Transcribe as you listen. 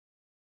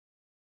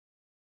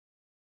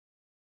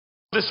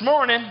This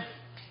morning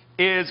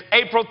is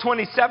April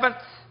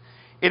 27th.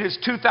 It is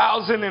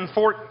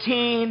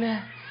 2014,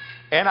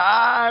 and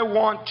I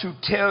want to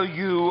tell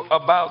you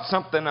about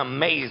something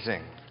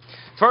amazing.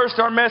 First,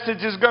 our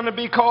message is going to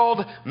be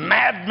called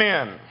Mad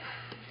Men.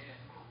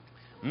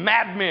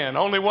 Mad Men.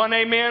 Only one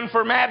amen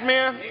for Mad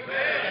Men?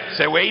 Amen.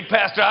 Say, wait,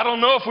 Pastor, I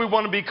don't know if we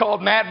want to be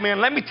called Mad Men.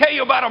 Let me tell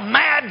you about a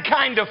mad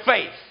kind of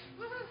faith.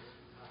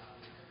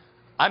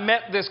 I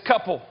met this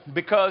couple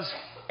because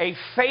a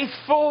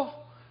faithful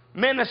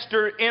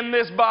minister in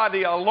this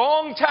body, a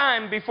long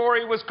time before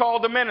he was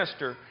called a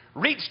minister,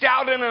 reached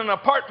out in an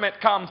apartment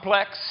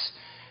complex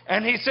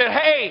and he said,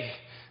 "Hey,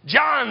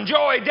 John,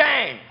 Joy,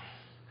 Dang,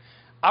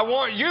 I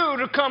want you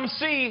to come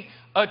see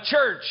a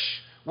church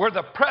where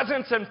the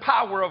presence and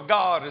power of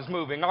God is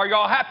moving." Are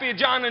y'all happy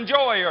John and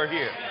Joy are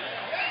here?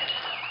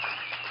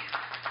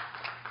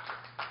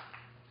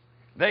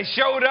 They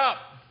showed up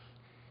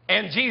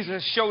and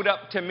Jesus showed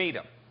up to meet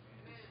them.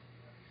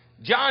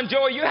 John,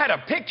 Joy, you had a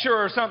picture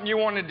or something you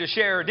wanted to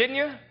share, didn't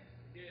you?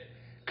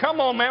 Come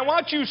on, man. Why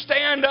don't you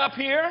stand up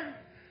here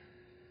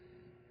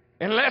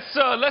and let's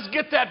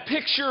get that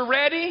picture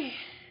ready.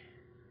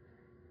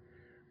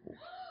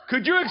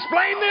 Could you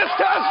explain this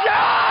to us,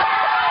 John?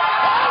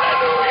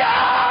 Hallelujah!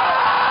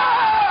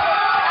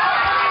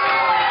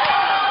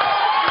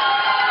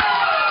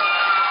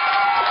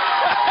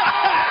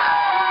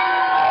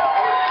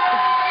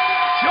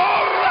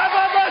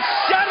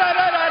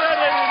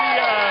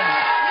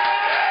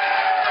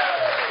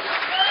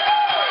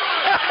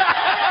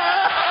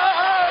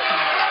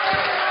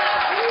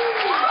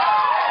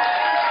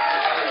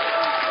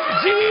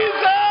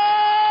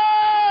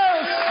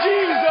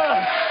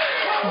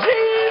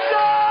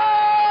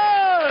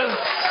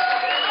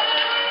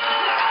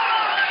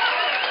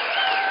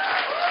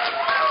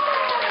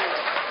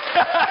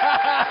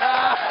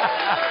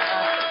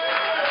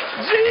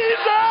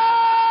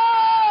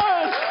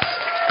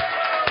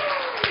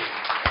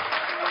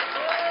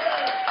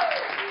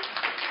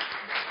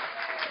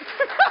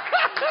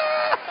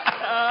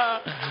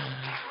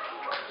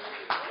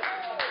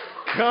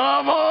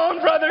 Come on,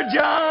 Brother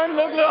John.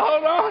 Look,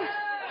 hold on.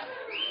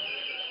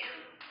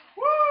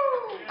 Woo!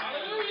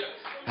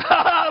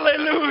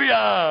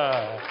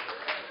 Hallelujah.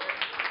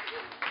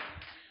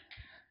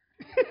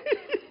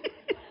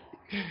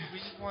 We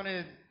just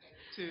wanted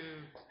to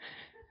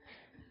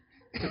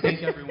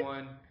thank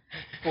everyone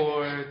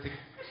for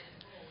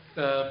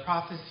the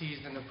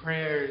prophecies and the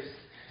prayers.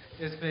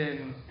 It's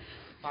been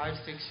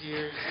 5-6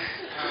 years.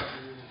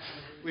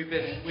 We've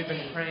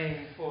been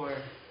praying for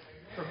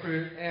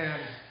fruit,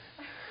 and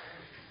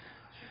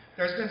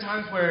there's been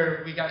times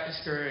where we got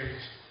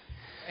discouraged,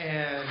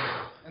 and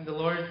the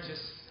Lord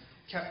just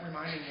kept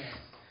reminding us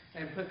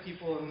and put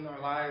people in our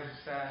lives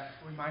that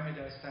reminded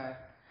us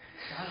that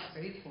God's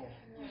faithful.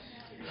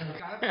 And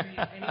God can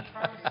make any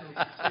promises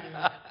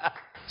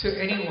to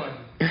anyone.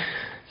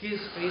 He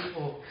is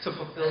faithful to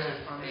fulfill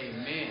those promises.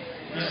 Amen.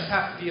 You just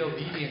have to be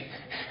obedient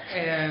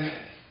and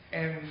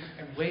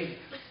wait.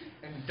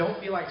 And don't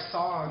be like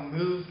Saul and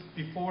move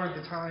before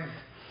the time.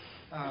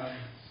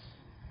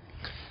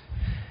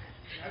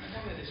 I just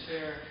wanted to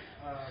share.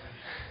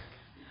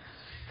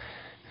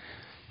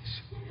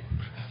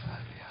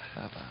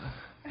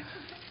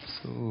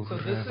 So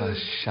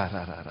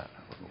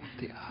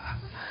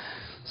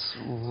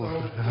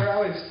we're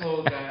always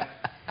told that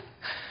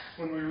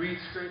when we read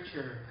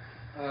Scripture,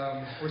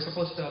 we're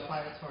supposed to apply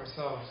it to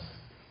ourselves.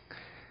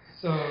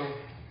 So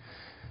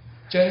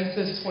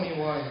Genesis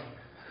 21,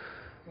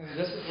 and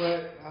this is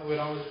what I would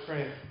always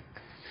pray.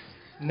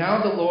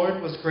 Now the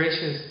Lord was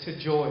gracious to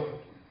Joy,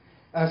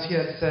 as he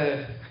had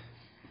said,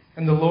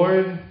 and the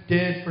Lord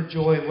did for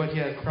Joy what he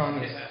had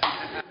promised.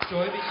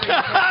 Joy became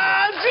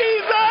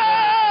Jesus!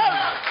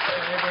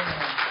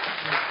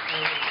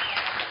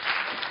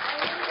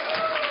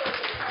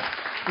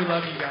 We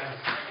love you guys.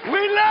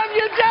 We love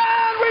you,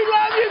 John. We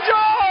love you,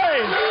 Joy.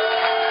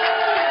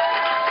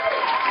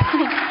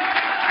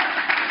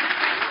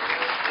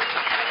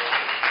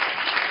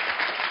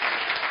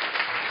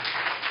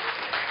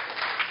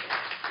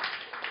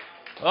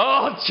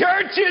 Oh,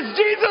 church, is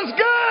Jesus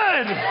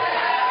good?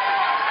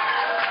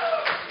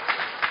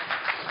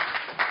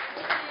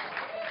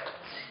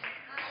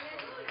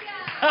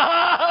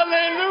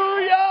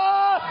 Hallelujah!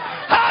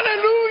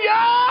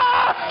 Hallelujah!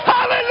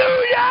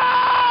 Hallelujah!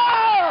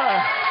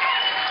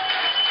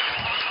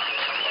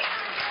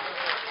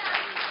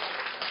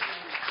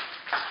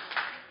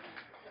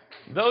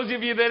 Those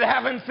of you that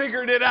haven't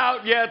figured it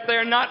out yet,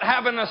 they're not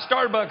having a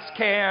Starbucks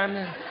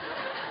can.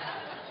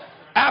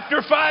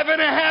 After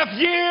 5.5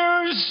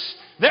 years,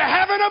 they're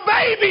having a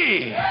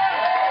baby.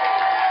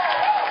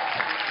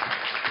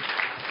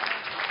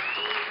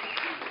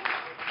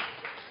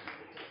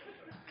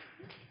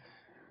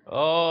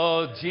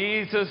 Oh,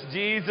 Jesus,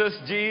 Jesus,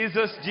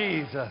 Jesus,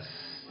 Jesus.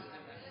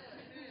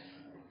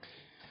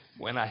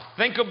 When I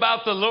think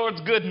about the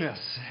Lord's goodness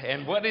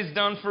and what He's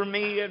done for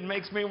me, it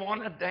makes me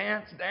want to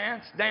dance,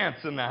 dance,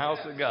 dance in the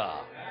house of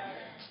God.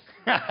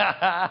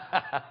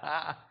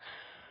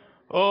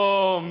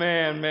 Oh,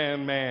 man,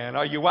 man, man.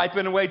 Are you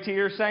wiping away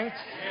tears, saints?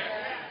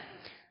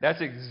 That's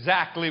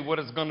exactly what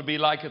it's going to be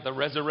like at the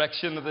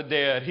resurrection of the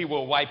dead. He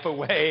will wipe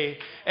away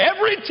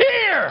every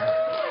tear.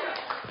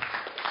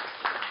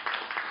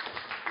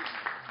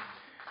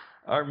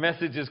 Our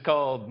message is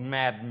called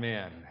Mad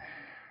Men.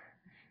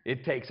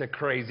 It takes a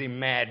crazy,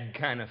 mad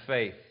kind of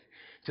faith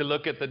to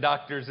look at the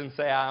doctors and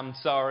say, I'm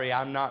sorry,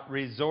 I'm not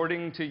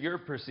resorting to your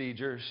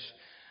procedures.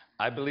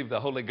 I believe the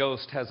Holy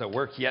Ghost has a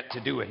work yet to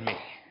do in me.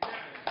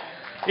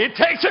 It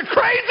takes a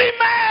crazy,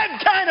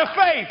 mad kind of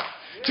faith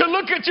to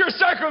look at your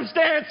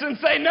circumstance and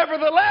say,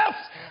 nevertheless,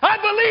 I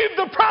believe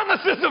the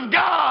promises of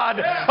God.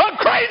 A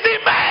crazy,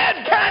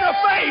 mad kind of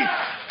faith.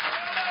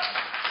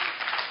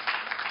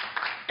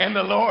 And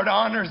the Lord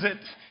honors it.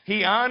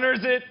 He honors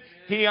it.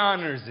 He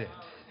honors it.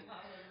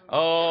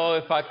 Oh,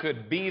 if I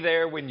could be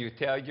there when you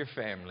tell your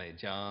family,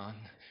 John,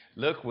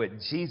 look what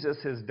Jesus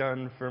has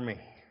done for me.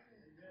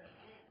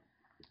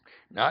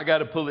 Now, I got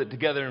to pull it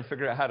together and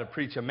figure out how to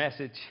preach a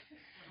message.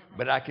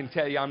 But I can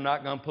tell you I'm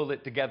not going to pull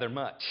it together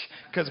much.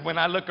 Because when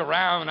I look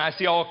around, I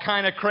see all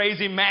kind of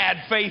crazy,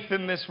 mad faith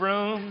in this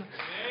room.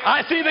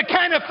 I see the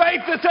kind of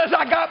faith that says,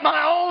 I got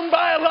my own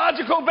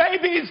biological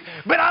babies,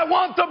 but I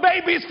want the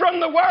babies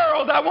from the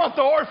world. I want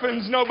the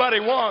orphans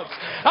nobody wants.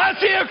 I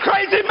see a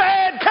crazy,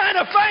 mad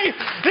kind of faith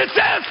that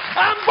says,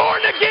 I'm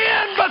born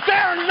again, but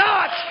they're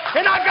not,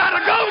 and I got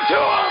to go to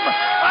them.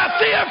 I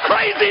see a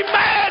crazy,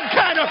 mad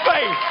kind of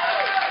faith.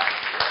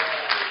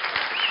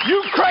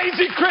 You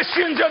crazy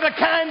Christians are the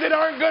kind that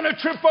aren't going to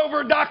trip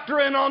over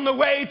doctrine on the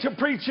way to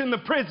preach in the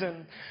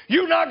prison.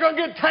 You're not going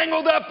to get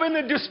tangled up in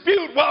the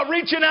dispute while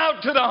reaching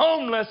out to the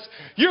homeless.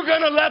 You're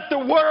going to let the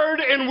word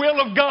and will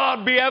of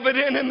God be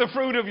evident in the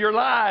fruit of your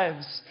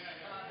lives.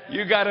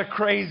 You got a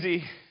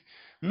crazy,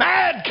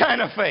 mad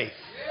kind of faith.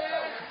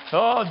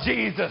 Oh,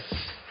 Jesus.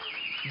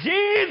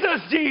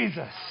 Jesus,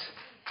 Jesus.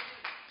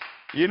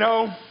 You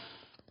know,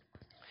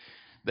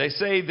 they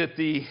say that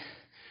the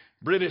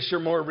British are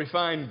more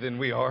refined than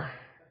we are.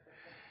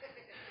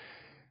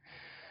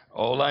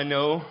 All I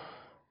know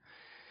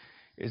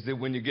is that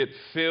when you get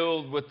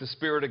filled with the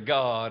Spirit of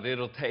God,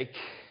 it'll take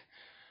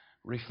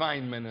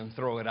refinement and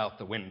throw it out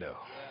the window.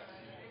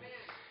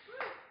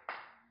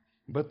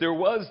 But there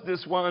was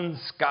this one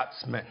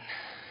Scotsman.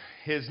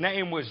 His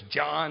name was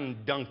John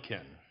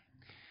Duncan.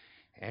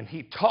 And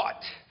he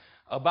taught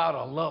about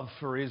a love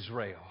for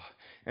Israel.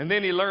 And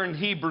then he learned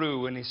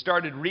Hebrew and he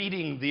started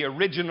reading the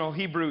original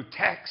Hebrew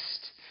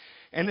text.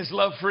 And his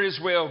love for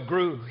Israel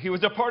grew. He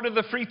was a part of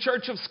the Free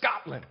Church of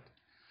Scotland.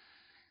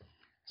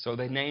 So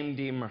they named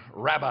him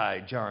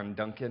Rabbi John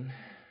Duncan.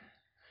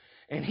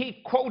 And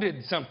he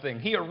quoted something.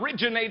 He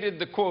originated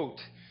the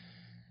quote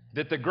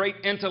that the great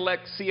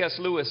intellect C.S.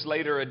 Lewis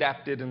later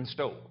adapted and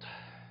stole.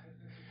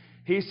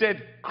 He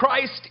said,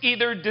 Christ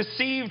either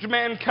deceived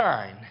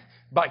mankind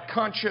by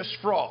conscious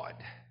fraud,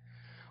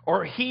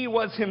 or he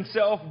was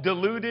himself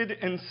deluded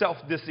and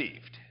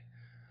self-deceived,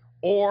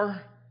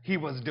 or he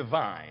was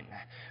divine.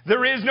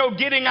 There is no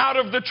getting out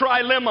of the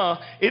trilemma.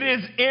 It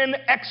is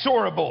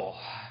inexorable.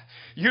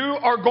 You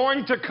are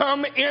going to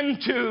come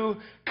into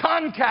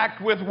contact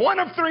with one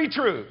of three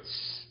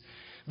truths.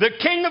 The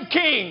King of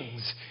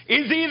Kings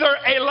is either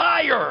a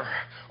liar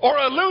or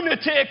a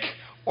lunatic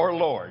or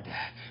Lord.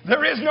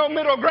 There is no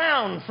middle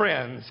ground,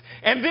 friends.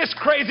 And this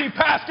crazy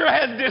pastor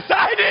has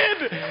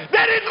decided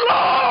that it's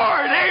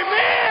Lord.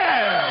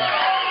 Amen.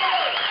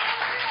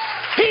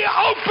 He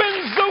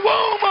opens the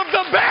womb of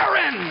the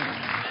barren.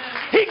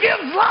 He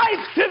gives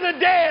life to the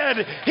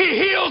dead. He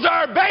heals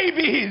our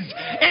babies.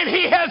 And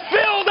he has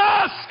filled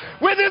us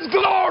with his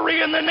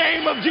glory in the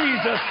name of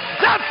Jesus.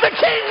 That's the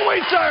King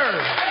we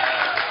serve.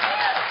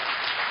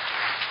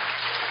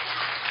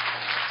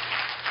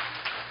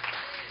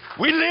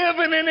 We live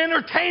in an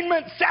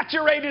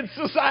entertainment-saturated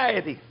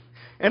society.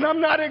 And I'm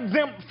not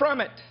exempt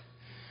from it.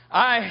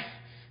 I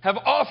have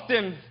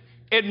often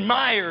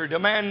admired a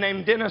man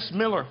named Dennis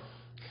Miller.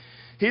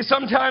 He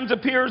sometimes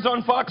appears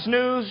on Fox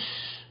News.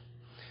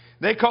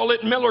 They call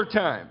it Miller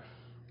Time.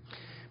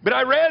 But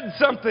I read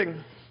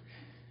something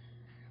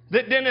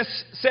that Dennis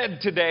said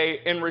today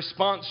in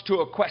response to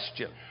a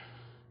question.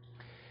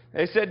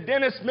 They said,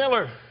 Dennis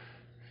Miller,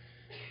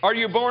 are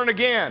you born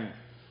again?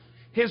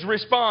 His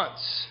response,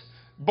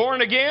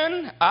 born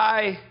again?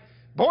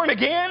 Born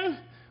again?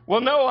 Well,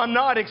 no, I'm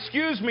not.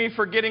 Excuse me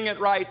for getting it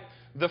right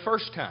the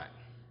first time.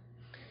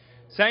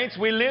 Saints,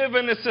 we live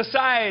in a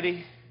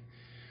society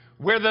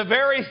where the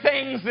very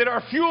things that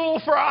are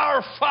fuel for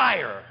our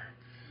fire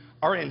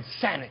are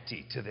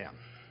insanity to them.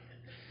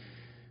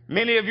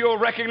 Many of you will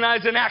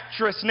recognize an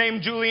actress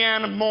named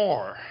Julianne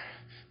Moore,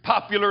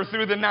 popular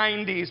through the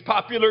 90s,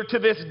 popular to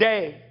this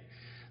day.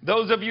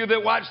 Those of you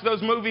that watch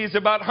those movies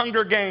about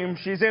Hunger Games,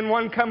 she's in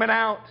one coming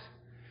out.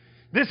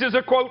 This is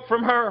a quote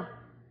from her.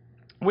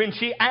 When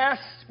she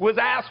was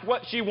asked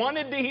what she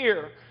wanted to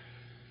hear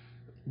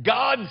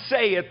God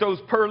say at those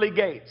pearly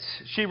gates,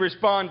 she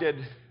responded,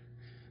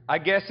 I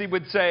guess he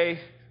would say,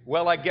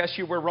 well, I guess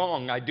you were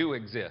wrong. I do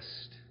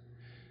exist.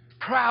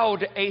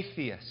 Proud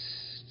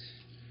atheists.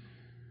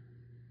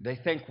 They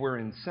think we're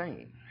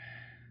insane.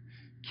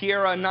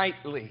 Keira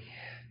Knightley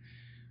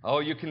Oh,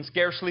 you can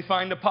scarcely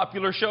find a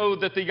popular show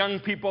that the young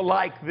people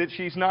like that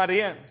she's not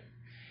in.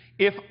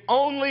 If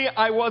only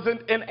I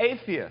wasn't an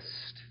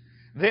atheist,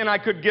 then I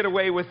could get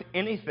away with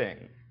anything.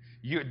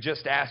 You'd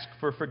just ask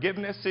for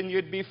forgiveness and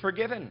you'd be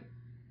forgiven.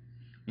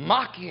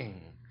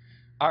 Mocking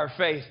our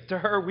faith. To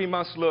her, we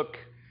must look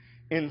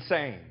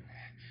insane.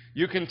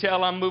 You can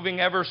tell I'm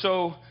moving ever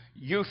so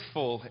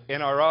youthful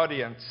in our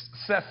audience.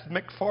 Seth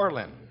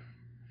MacFarlane.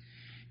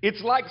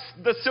 It's like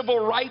the civil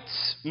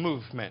rights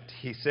movement,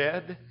 he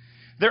said.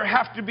 There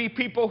have to be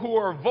people who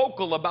are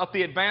vocal about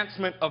the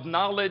advancement of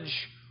knowledge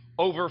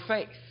over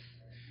faith.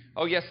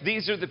 Oh yes,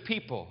 these are the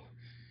people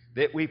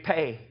that we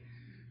pay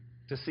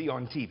to see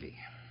on TV.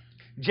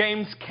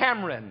 James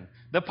Cameron,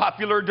 the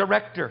popular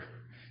director,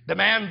 the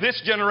man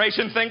this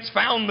generation thinks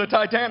found the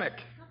Titanic.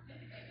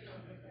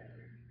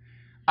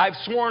 I've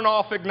sworn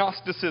off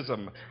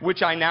agnosticism,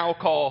 which I now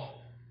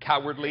call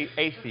cowardly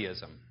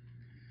atheism.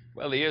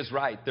 Well, he is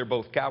right. They're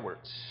both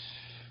cowards.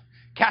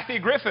 Kathy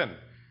Griffin.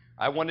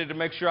 I wanted to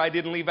make sure I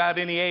didn't leave out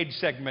any age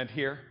segment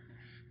here.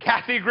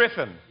 Kathy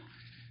Griffin.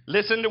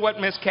 Listen to what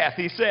Miss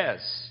Kathy says.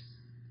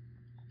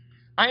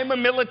 I am a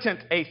militant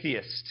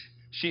atheist,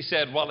 she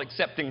said while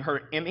accepting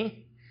her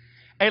Emmy.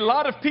 A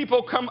lot of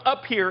people come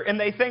up here and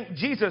they thank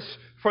Jesus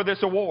for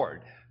this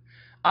award.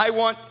 I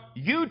want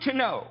you to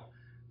know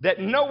that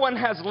no one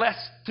has less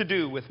to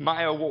do with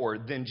my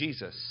award than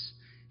Jesus.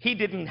 He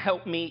didn't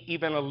help me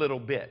even a little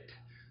bit.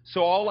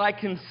 So all I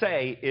can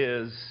say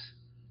is,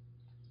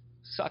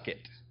 suck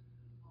it,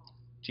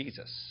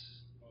 Jesus.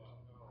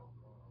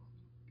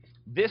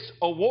 This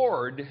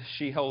award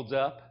she holds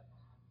up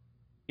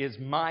is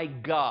my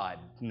God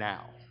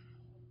now.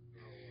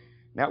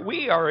 Now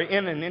we are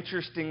in an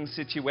interesting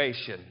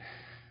situation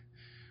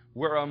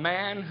where a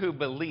man who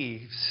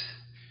believes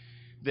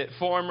that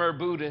former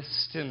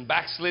Buddhists and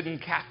backslidden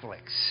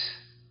Catholics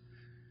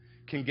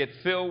can get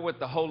filled with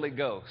the Holy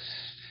Ghost,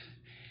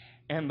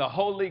 and the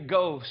Holy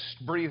Ghost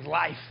breathe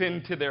life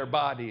into their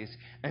bodies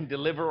and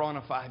deliver on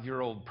a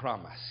 5-year-old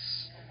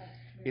promise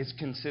is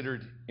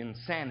considered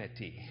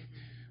insanity.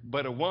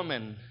 But a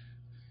woman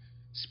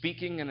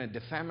speaking in a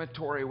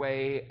defamatory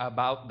way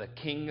about the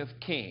King of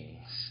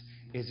Kings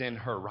is in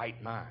her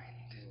right mind.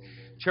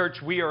 Church,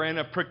 we are in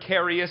a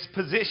precarious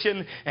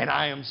position, and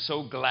I am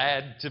so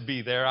glad to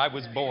be there. I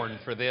was born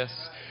for this.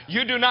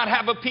 You do not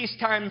have a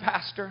peacetime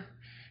pastor.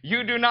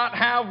 You do not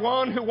have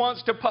one who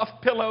wants to puff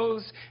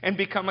pillows and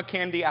become a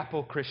candy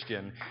apple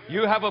Christian.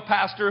 You have a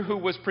pastor who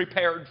was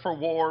prepared for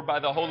war by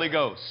the Holy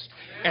Ghost.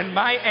 And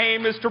my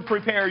aim is to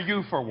prepare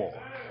you for war.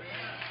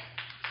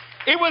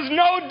 It was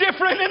no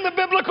different in the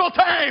biblical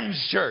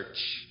times, church.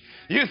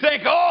 You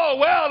think, oh,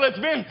 well, it's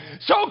been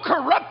so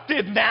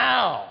corrupted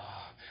now.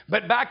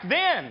 But back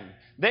then,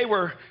 they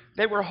were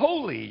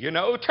holy, you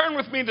know. Turn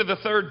with me to the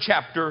 3rd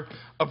chapter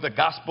of the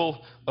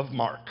Gospel of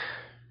Mark.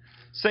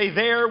 Say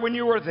there when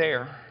you are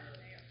there.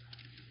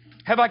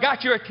 Have I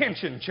got your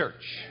attention,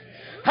 church?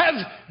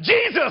 Has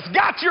Jesus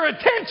got your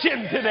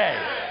attention today?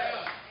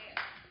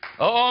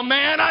 Oh,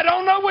 man, I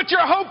don't know what you're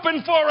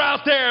hoping for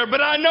out there,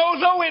 but I know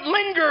though it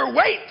linger,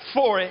 wait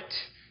for it.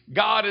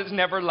 God has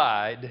never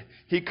lied.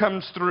 He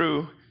comes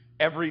through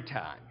every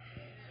time.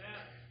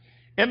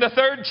 In the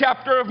 3rd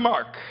chapter of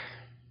Mark,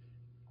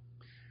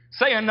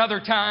 say another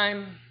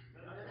time.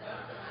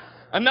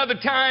 Another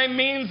time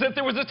means that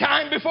there was a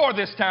time before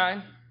this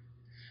time.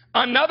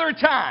 Another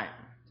time,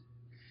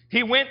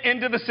 he went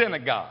into the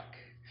synagogue,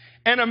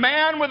 and a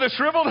man with a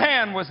shriveled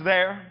hand was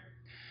there.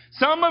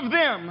 Some of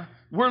them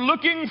were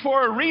looking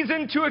for a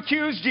reason to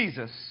accuse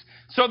Jesus,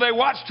 so they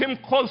watched him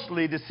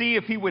closely to see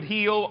if he would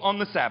heal on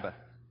the Sabbath.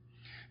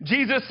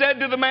 Jesus said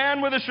to the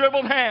man with the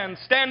shriveled hand,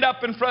 stand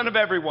up in front of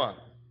everyone.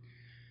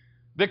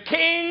 The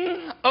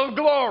King of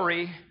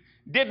Glory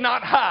did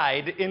not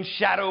hide in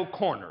shadow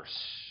corners.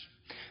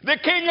 The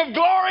King of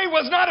Glory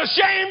was not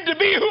ashamed to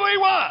be who he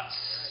was.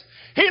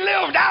 He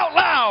lived out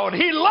loud.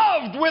 He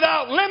loved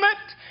without limit.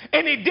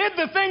 And he did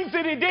the things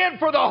that he did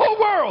for the whole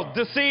world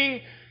to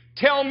see.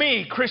 Tell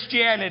me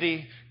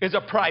Christianity is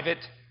a private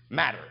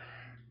matter.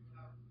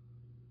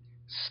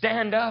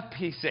 Stand up,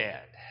 he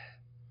said,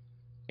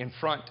 in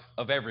front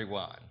of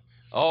everyone.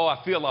 Oh,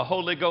 I feel a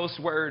Holy Ghost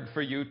word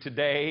for you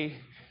today.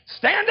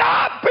 Stand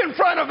up in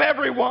front of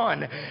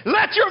everyone.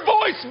 Let your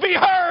voice be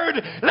heard.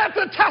 Let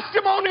the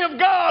testimony of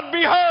God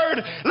be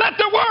heard. Let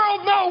the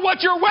world know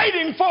what you're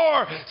waiting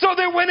for so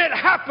that when it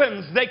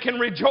happens, they can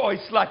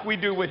rejoice like we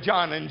do with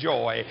John and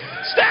Joy.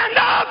 Stand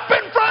up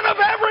in front of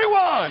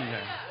everyone.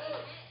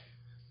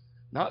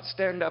 Not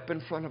stand up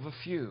in front of a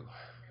few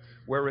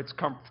where it's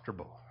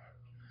comfortable.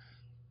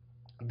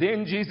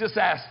 Then Jesus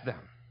asked them,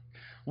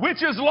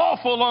 which is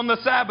lawful on the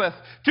Sabbath,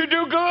 to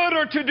do good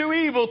or to do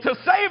evil, to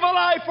save a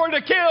life or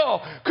to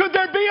kill? Could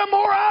there be a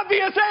more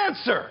obvious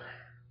answer?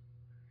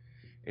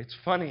 It's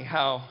funny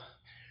how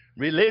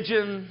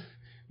religion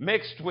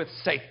mixed with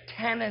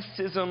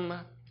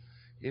satanicism,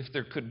 if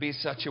there could be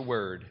such a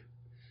word,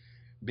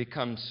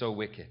 becomes so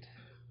wicked.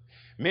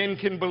 Men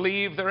can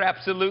believe they're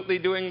absolutely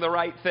doing the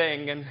right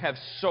thing and have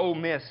so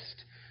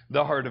missed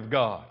the heart of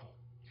God.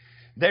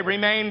 They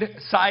remained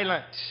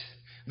silent.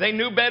 They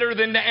knew better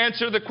than to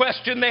answer the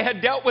question. They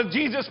had dealt with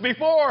Jesus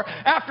before.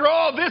 After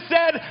all, this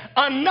said,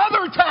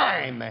 another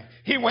time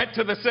he went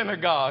to the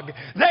synagogue.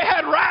 They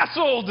had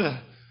wrestled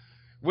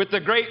with the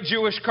great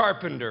Jewish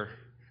carpenter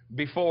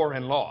before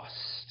and lost.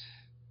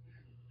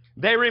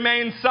 They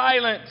remained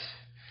silent.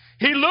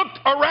 He looked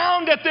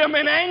around at them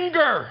in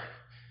anger.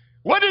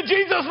 What did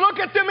Jesus look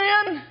at them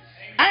in?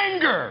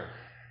 Anger.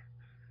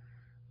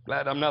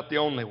 Glad I'm not the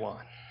only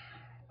one.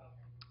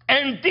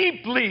 And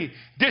deeply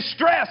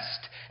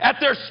distressed at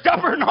their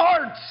stubborn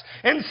hearts,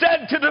 and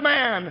said to the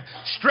man,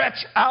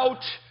 stretch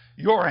out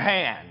your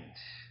hand.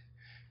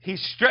 He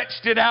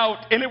stretched it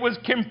out, and it was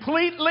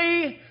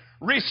completely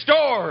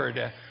restored.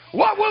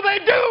 What will they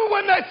do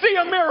when they see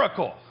a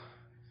miracle?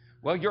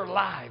 Well, your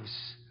lives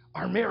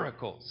are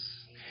miracles.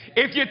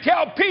 If you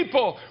tell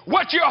people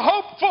what you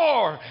hope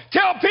for,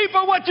 tell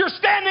people what you're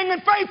standing in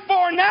faith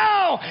for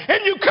now,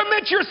 and you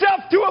commit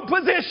yourself to a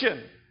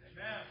position,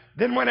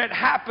 then when it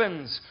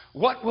happens,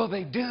 what will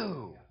they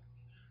do?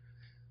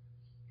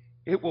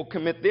 It will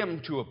commit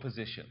them to a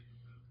position.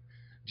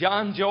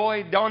 John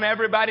Joy, don't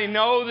everybody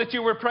know that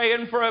you were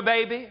praying for a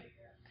baby?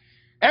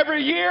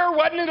 Every year,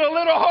 wasn't it a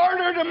little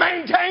harder to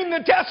maintain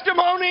the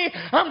testimony,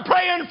 I'm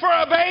praying for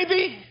a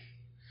baby?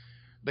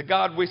 The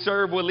God we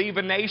serve will leave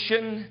a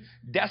nation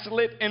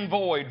desolate and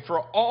void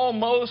for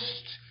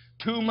almost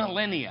 2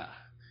 millennia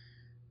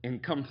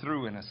and come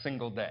through in a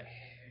single day.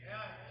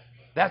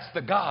 That's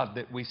the God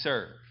that we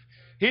serve.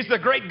 He's the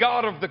great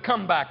God of the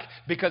comeback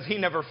because he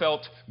never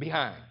felt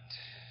behind.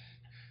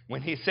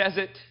 When he says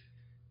it,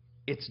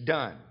 it's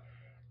done.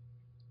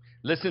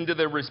 Listen to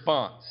their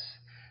response.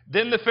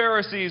 Then the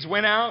Pharisees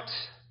went out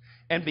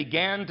and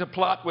began to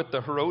plot with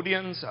the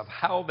Herodians of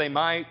how they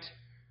might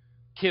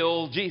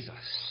kill Jesus.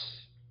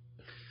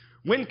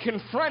 When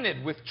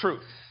confronted with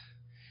truth,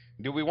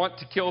 do we want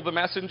to kill the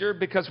messenger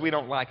because we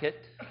don't like it?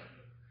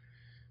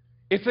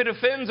 If it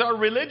offends our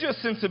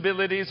religious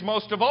sensibilities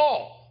most of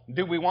all,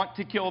 do we want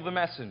to kill the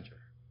messenger?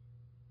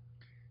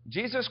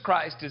 Jesus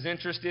Christ is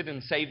interested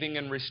in saving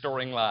and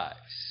restoring lives,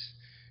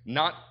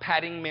 not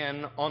patting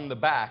men on the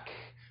back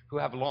who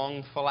have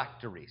long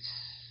phylacteries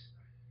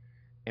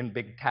and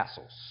big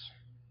tassels.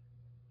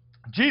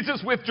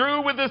 Jesus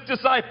withdrew with his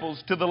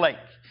disciples to the lake,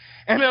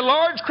 and a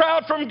large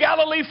crowd from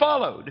Galilee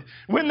followed.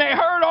 When they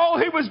heard all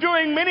he was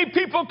doing, many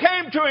people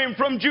came to him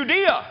from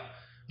Judea,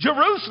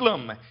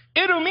 Jerusalem,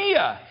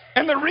 Idumea,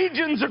 and the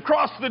regions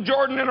across the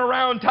Jordan and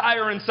around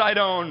Tyre and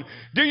Sidon.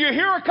 Do you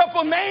hear a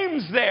couple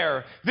names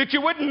there that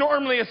you wouldn't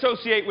normally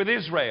associate with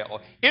Israel?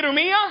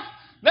 Idumea,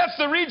 that's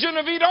the region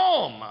of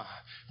Edom.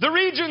 The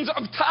regions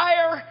of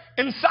Tyre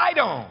and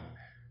Sidon.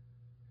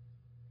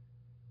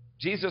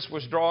 Jesus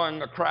was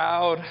drawing a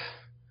crowd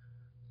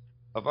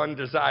of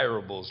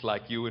undesirables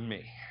like you and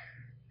me.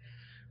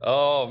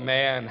 Oh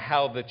man,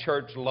 how the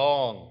church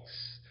longs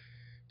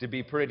to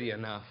be pretty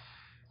enough.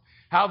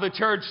 How the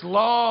church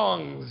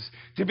longs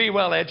to be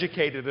well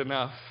educated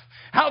enough.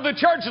 How the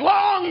church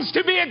longs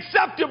to be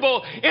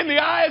acceptable in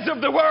the eyes of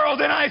the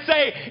world. And I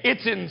say,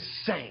 it's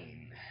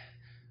insane.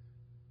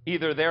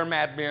 Either they're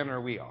madmen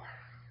or we are.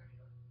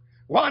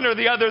 One or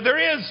the other. There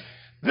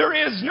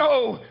is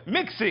no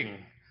mixing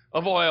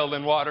of oil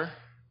and water.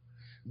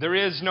 There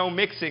is no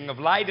mixing of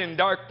light and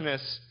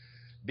darkness.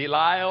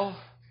 Belial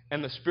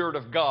and the Spirit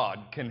of God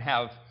can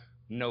have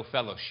no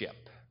fellowship.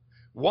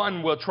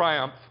 One will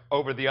triumph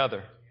over the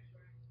other.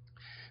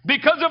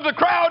 Because of the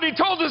crowd, he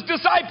told his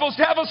disciples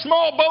to have a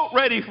small boat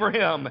ready for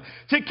him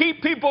to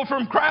keep people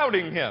from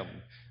crowding him.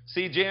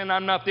 See, Jen,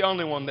 I'm not the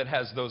only one that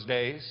has those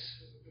days.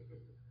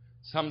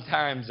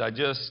 Sometimes I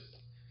just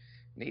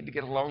need to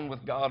get alone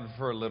with God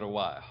for a little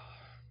while.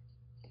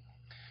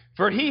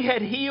 For he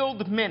had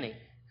healed many.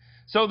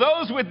 So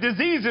those with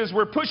diseases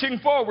were pushing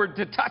forward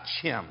to touch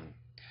him.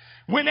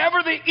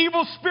 Whenever the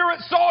evil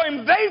spirits saw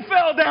him, they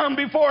fell down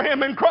before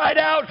him and cried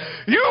out,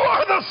 "You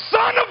are the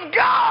Son of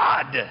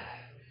God!"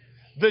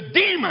 The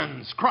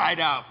demons cried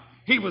out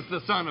he was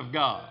the Son of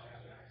God.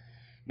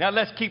 Now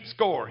let's keep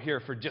score here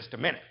for just a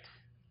minute.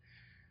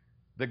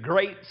 The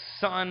great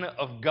Son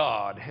of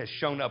God has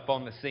shown up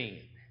on the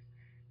scene.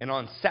 And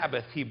on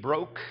Sabbath, he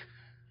broke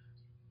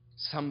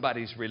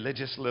somebody's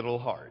religious little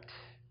heart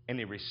and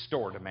he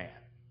restored a man.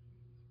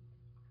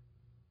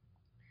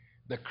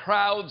 The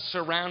crowd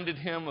surrounded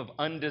him of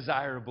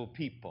undesirable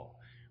people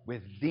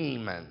with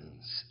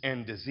demons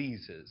and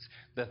diseases.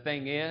 The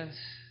thing is,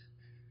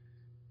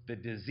 the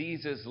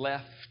diseases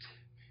left,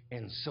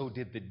 and so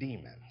did the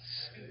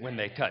demons when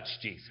they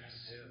touched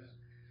Jesus.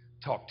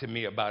 Talk to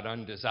me about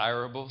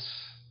undesirables.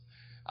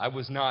 I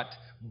was not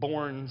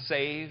born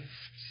saved.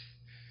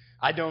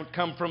 I don't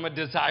come from a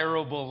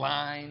desirable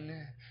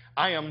line.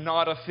 I am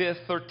not a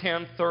 5th or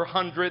 10th or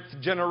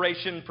 100th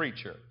generation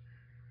preacher.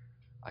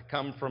 I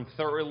come from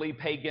thoroughly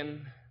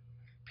pagan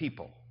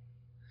people.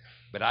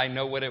 But I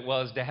know what it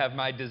was to have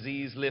my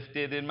disease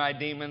lifted and my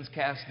demons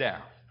cast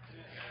down.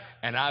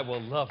 And I will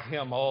love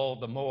him all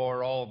the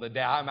more, all the day.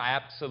 I'm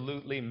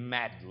absolutely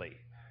madly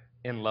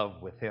in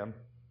love with him.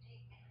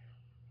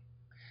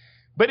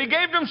 But he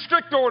gave them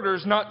strict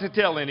orders not to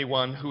tell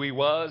anyone who he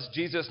was.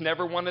 Jesus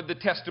never wanted the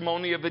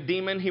testimony of a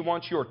demon. He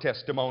wants your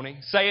testimony.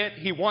 Say it.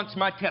 He wants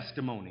my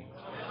testimony.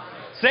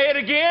 Say it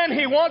again.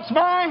 He wants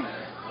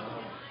my...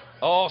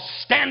 Oh,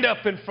 stand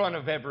up in front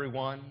of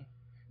everyone.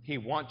 He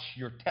wants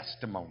your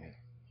testimony.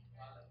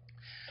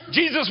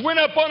 Jesus went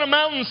up on a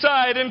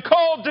mountainside and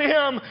called to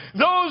him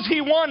those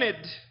he wanted.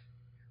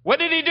 What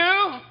did he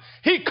do?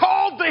 He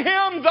called to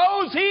him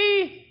those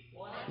he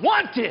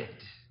wanted.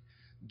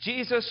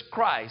 Jesus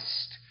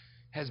Christ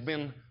has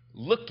been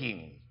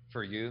looking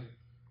for you.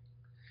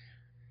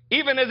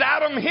 Even as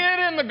Adam hid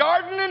in the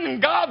garden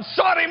and God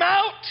sought him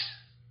out,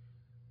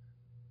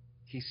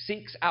 he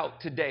seeks out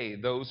today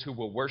those who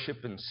will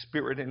worship in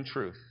spirit and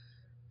truth.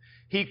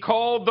 He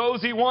called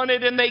those he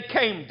wanted and they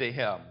came to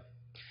him.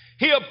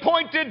 He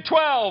appointed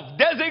 12,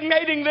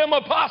 designating them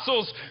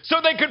apostles so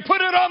they could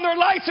put it on their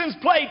license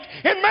plate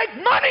and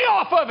make money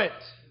off of it.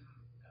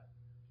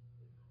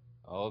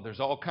 Oh, there's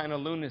all kind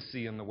of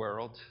lunacy in the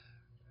world.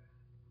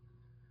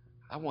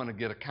 I want to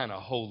get a kind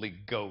of Holy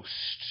Ghost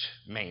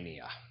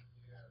mania.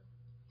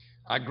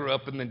 I grew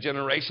up in the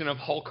generation of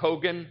Hulk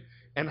Hogan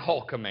and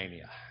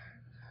Hulkamania.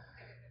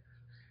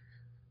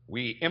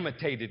 We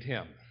imitated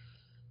him.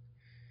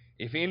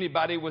 If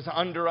anybody was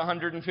under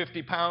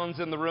 150 pounds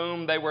in the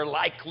room, they were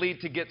likely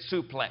to get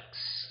suplexed.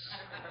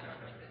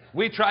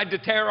 We tried to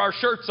tear our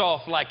shirts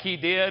off like he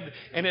did,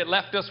 and it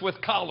left us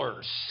with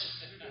collars.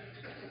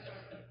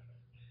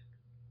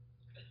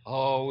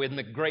 Oh, in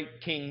the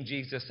great King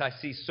Jesus, I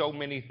see so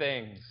many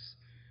things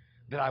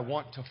that I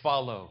want to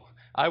follow.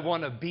 I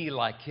want to be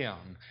like him.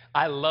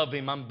 I love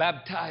him. I'm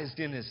baptized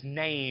in his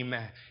name,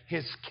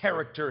 his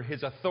character,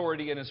 his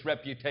authority, and his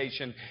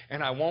reputation.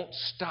 And I won't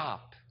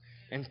stop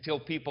until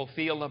people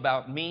feel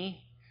about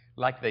me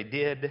like they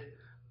did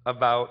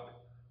about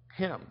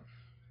him.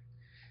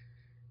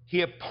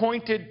 He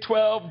appointed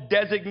 12,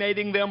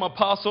 designating them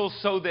apostles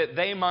so that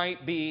they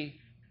might be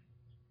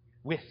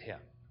with him.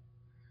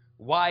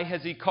 Why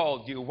has he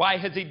called you? Why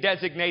has he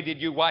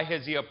designated you? Why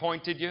has he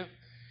appointed you?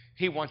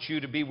 He wants you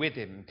to be with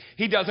him.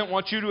 He doesn't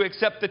want you to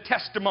accept the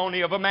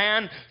testimony of a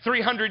man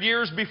 300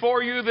 years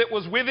before you that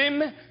was with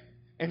him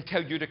and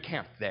tell you to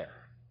camp there.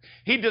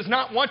 He does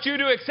not want you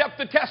to accept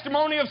the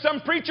testimony of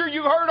some preacher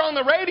you heard on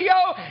the radio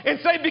and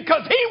say,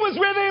 because he was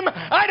with him,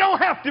 I don't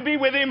have to be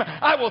with him.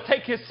 I will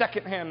take his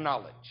secondhand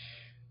knowledge.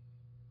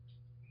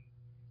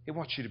 He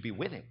wants you to be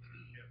with him.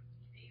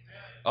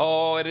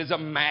 Oh, it is a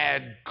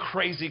mad,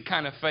 crazy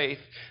kind of faith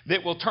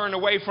that will turn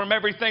away from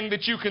everything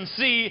that you can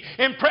see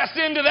and press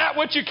into that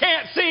which you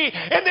can't see.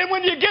 And then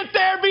when you get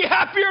there, be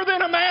happier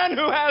than a man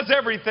who has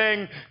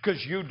everything,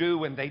 because you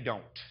do and they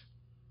don't.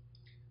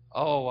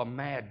 Oh, a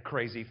mad,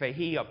 crazy faith.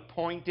 He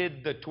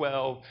appointed the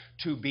 12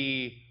 to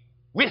be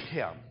with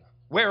him.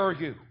 Where are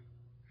you?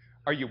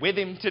 Are you with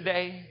him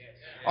today?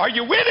 Are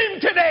you with him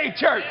today,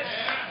 church?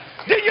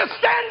 Do you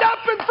stand up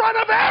in front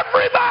of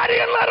everybody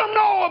and let them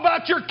know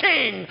about your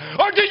king?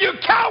 Or do you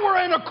cower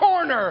in a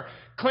corner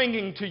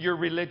clinging to your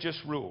religious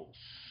rules?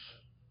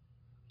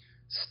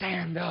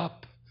 Stand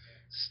up.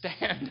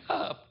 Stand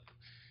up.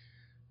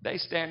 They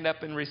stand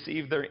up and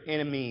receive their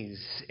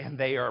enemies, and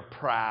they are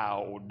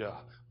proud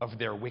of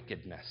their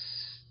wickedness.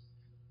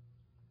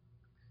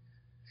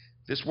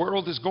 This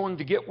world is going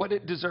to get what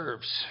it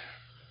deserves.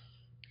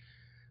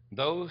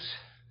 Those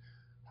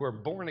who are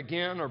born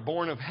again or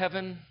born of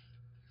heaven,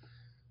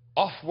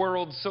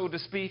 off-world, so to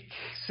speak,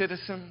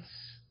 citizens,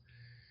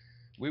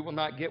 we will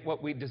not get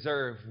what we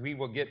deserve. We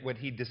will get what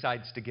he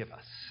decides to give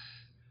us.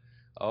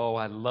 Oh,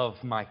 I love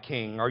my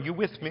King. Are you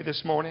with me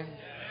this morning?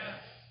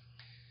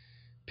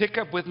 Pick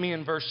up with me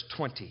in verse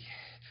 20.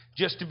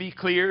 Just to be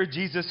clear,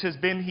 Jesus has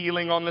been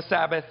healing on the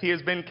Sabbath. He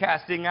has been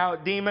casting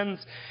out demons,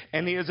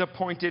 and he has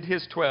appointed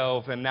his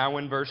 12. And now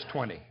in verse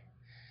 20.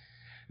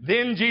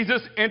 Then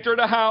Jesus entered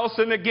a house,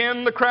 and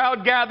again the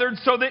crowd gathered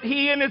so that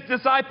he and his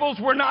disciples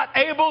were not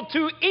able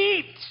to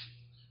eat.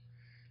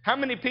 How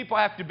many people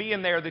have to be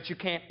in there that you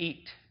can't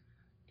eat?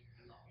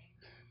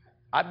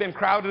 I've been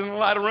crowded in a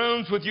lot of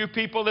rooms with you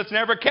people that's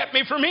never kept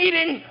me from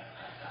eating.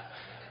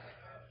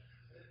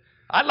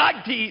 I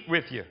like to eat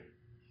with you.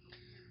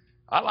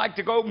 I like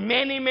to go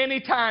many, many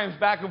times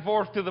back and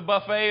forth to the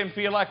buffet and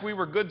feel like we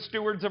were good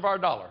stewards of our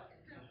dollar.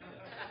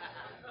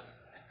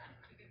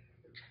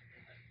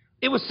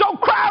 It was so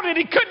crowded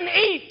he couldn't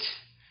eat.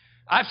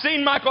 I've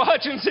seen Michael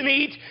Hutchinson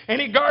eat, and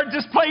he guards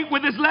his plate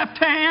with his left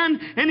hand,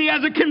 and he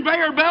has a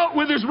conveyor belt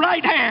with his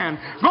right hand,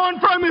 going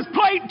from his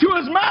plate to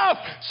his mouth.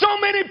 So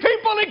many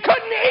people he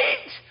couldn't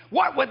eat.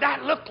 What would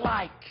that look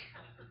like?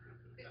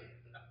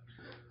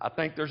 I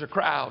think there's a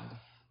crowd.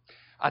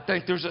 I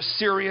think there's a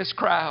serious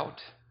crowd.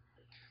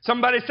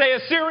 Somebody say a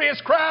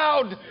serious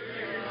crowd.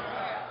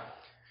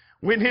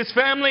 When his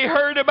family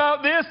heard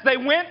about this, they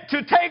went to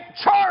take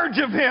charge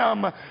of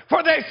him.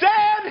 For they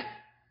said,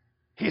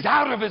 he's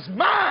out of his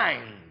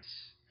mind.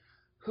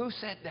 Who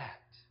said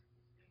that?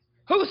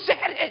 Who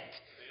said it?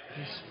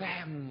 His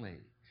family.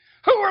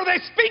 Who are they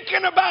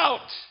speaking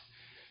about?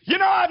 You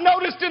know, I've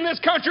noticed in this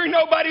country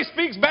nobody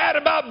speaks bad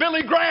about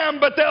Billy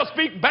Graham, but they'll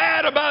speak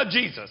bad about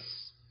Jesus.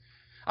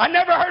 I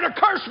never heard a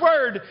curse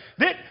word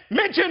that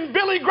mentioned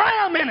Billy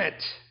Graham in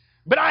it.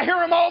 But I hear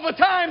them all the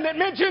time that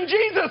mention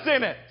Jesus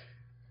in it.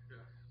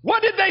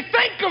 What did they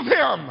think of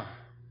him?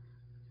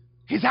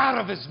 He's out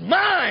of his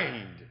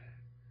mind.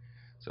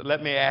 So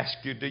let me ask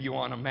you, do you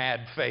want a mad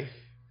faith?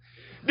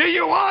 Do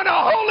you want a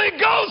Holy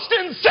Ghost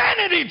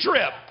insanity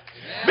trip?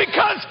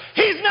 Because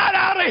he's not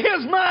out of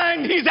his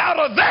mind, he's out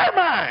of their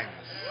minds.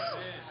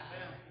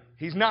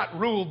 He's not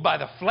ruled by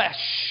the flesh.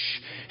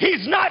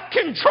 He's not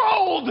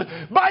controlled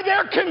by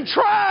their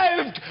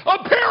contrived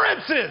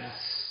appearances.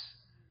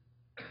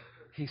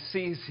 He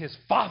sees his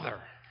Father.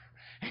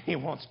 He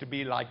wants to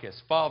be like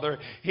his Father.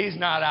 He's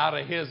not out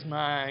of his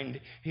mind.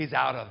 He's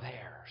out of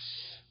theirs.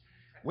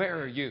 Where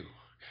are you?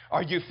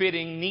 Are you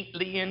fitting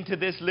neatly into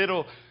this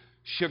little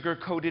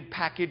sugar-coated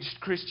packaged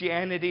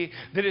Christianity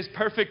that is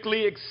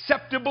perfectly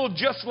acceptable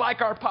just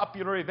like our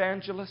popular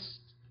evangelists?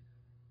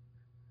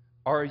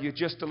 Or are you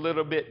just a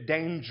little bit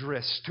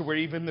dangerous to where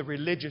even the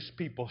religious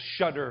people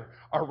shudder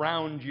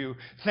around you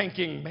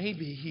thinking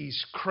maybe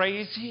he's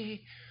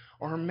crazy,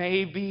 or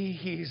maybe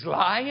he's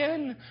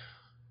lying,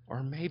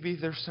 or maybe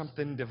there's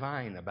something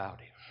divine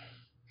about him?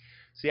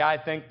 See, I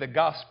think the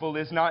gospel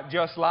is not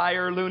just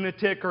liar,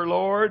 lunatic, or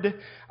Lord.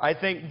 I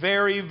think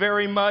very,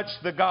 very much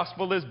the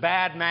gospel is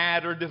bad,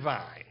 mad, or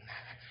divine.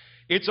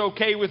 It's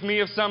okay with me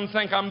if some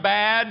think I'm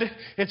bad.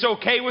 It's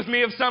okay with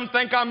me if some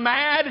think I'm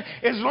mad,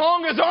 as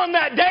long as on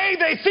that day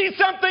they see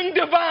something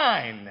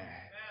divine. Amen.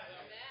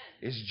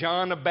 Is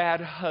John a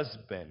bad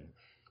husband?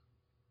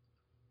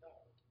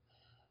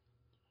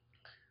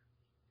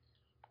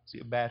 Is he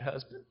a bad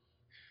husband?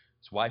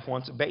 His wife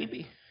wants a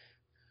baby.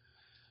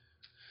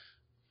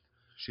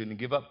 Shouldn't he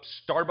give up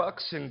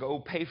Starbucks and go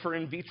pay for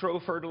in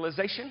vitro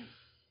fertilization?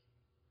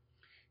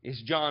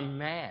 Is John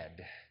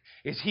mad?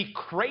 Is he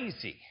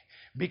crazy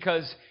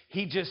because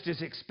he just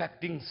is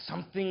expecting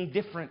something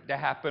different to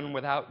happen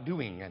without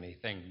doing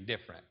anything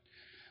different?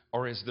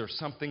 Or is there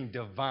something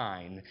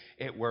divine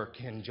at work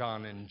in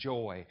John and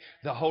Joy?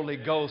 The Holy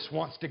Ghost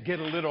wants to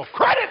get a little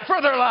credit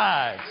for their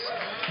lives.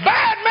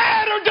 Bad,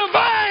 mad, or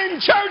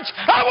divine, church?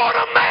 I want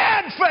a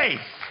mad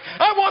faith.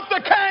 I want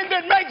the kind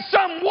that makes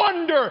some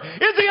wonder.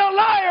 Is he a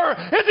liar?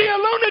 Is he a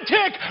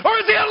lunatic? Or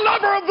is he a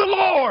lover of the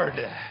Lord?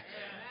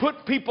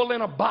 Put people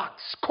in a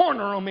box.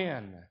 Corner them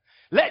in.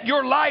 Let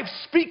your life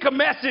speak a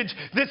message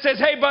that says,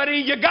 hey, buddy,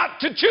 you got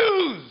to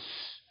choose.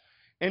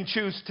 And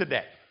choose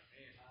today.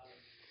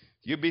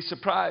 You'd be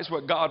surprised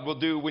what God will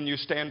do when you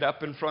stand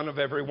up in front of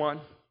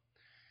everyone.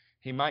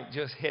 He might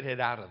just hit it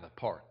out of the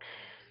park.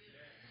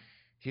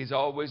 He's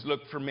always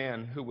looked for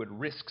men who would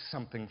risk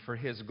something for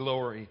his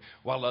glory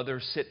while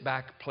others sit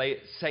back, play it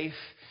safe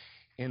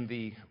in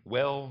the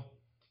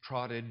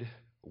well-trodden,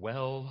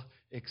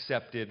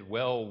 well-accepted,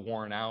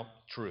 well-worn-out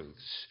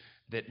truths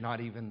that not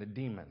even the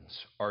demons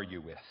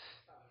argue with.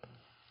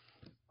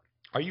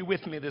 Are you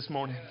with me this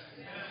morning?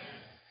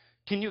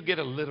 Can you get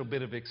a little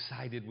bit of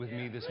excited with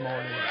me this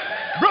morning?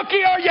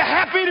 Brookie, are you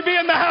happy to be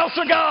in the house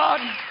of God?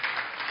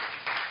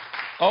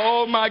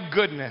 Oh my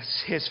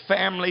goodness, his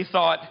family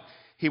thought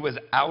he was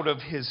out of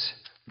his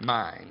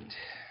mind.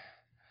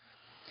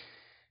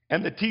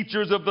 And the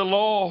teachers of the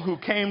law who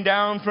came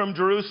down from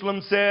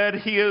Jerusalem said,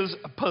 he is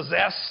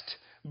possessed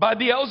by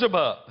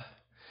Beelzebub.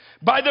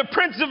 By the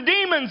prince of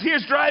demons, he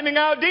is driving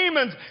out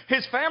demons.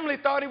 His family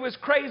thought he was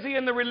crazy,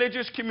 and the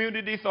religious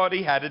community thought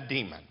he had a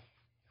demon.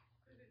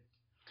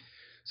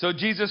 So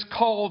Jesus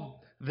called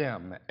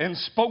them and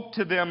spoke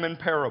to them in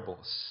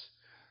parables.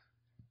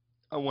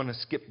 I want to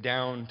skip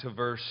down to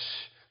verse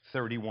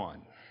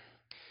 31.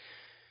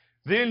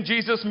 Then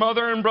Jesus'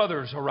 mother and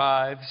brothers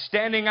arrived.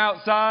 Standing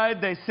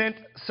outside, they sent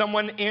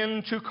someone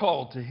in to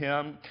call to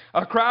him.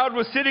 A crowd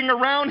was sitting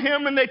around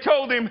him, and they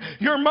told him,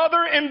 your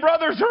mother and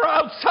brothers are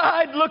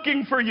outside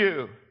looking for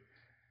you.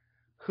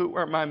 Who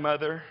are my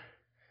mother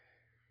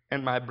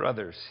and my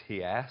brothers?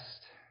 He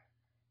asked.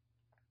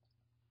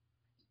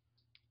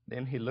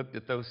 Then he looked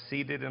at those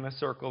seated in a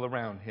circle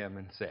around him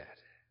and said,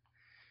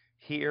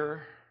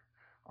 here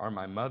are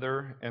my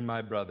mother and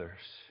my brothers.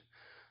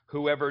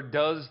 Whoever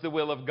does the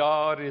will of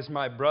God is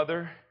my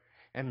brother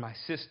and my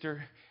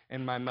sister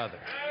and my mother.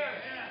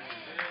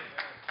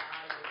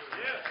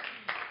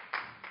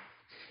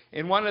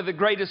 In one of the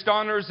greatest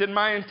honors in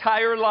my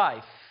entire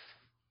life,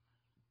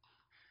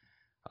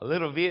 a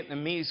little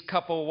Vietnamese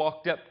couple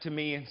walked up to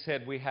me and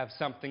said, we have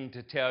something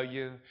to tell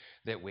you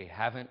that we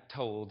haven't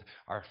told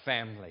our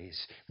families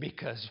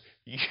because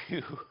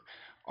you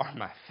are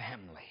my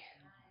family.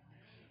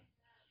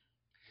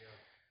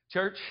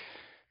 Church,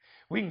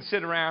 we can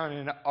sit around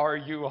and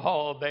argue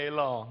all day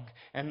long,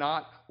 and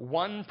not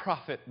one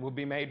profit will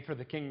be made for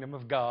the kingdom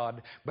of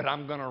God, but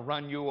I'm going to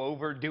run you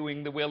over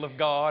doing the will of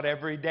God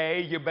every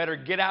day. You better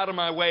get out of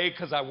my way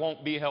because I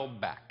won't be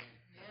held back.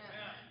 Yeah.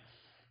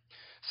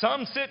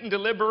 Some sit and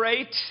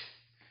deliberate.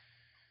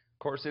 Of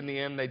course, in the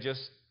end, they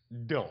just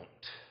don't.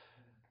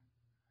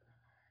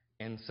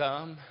 And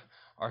some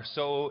are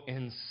so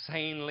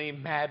insanely,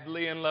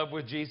 madly in love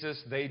with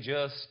Jesus, they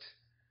just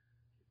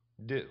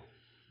do.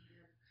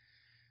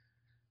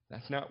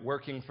 That's not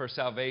working for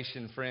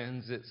salvation,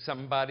 friends. It's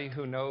somebody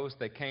who knows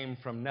they came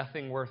from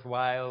nothing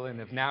worthwhile and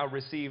have now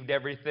received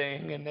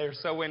everything, and they're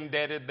so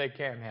indebted they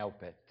can't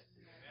help it.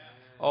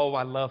 Oh,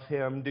 I love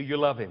him. Do you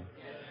love him?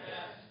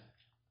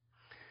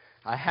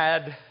 I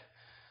had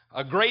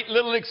a great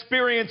little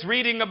experience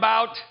reading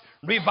about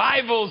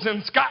revivals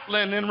in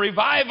Scotland and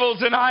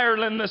revivals in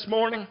Ireland this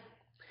morning.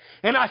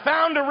 And I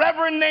found a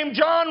reverend named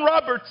John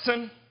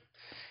Robertson.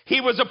 He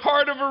was a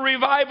part of a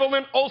revival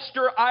in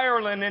Ulster,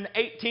 Ireland in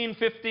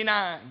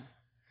 1859.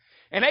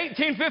 In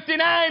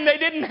 1859, they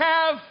didn't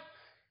have,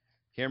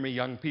 hear me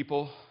young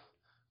people,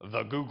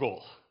 the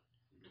Google.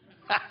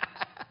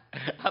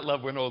 I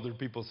love when older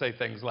people say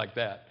things like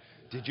that.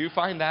 Did you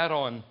find that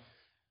on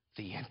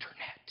the internet?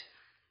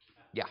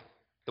 Yeah,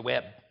 the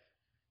web.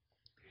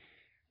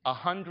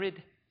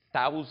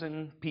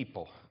 100,000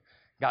 people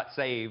got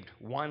saved,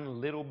 one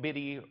little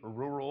bitty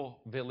rural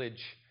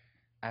village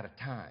at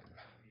a time.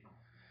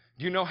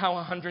 Do you know how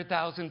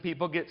 100,000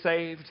 people get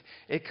saved?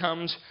 It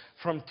comes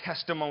from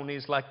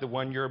testimonies like the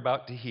one you're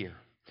about to hear.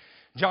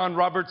 John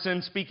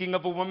Robertson, speaking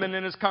of a woman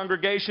in his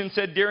congregation,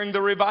 said during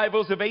the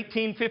revivals of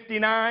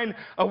 1859,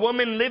 a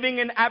woman living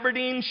in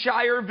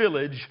Aberdeenshire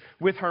village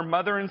with her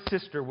mother and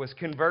sister was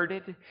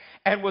converted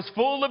and was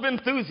full of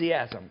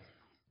enthusiasm.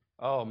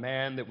 Oh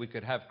man, that we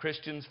could have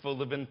Christians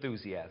full of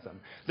enthusiasm.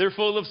 They're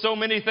full of so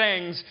many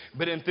things,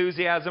 but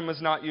enthusiasm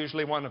is not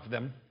usually one of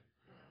them.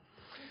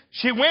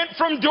 She went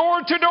from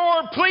door to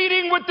door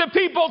pleading with the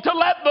people to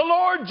let the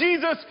Lord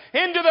Jesus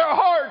into their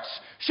hearts.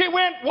 She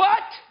went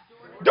what?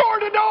 Door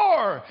to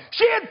door.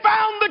 She had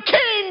found the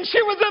King.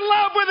 She was in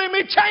love with him.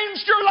 He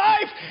changed her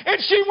life,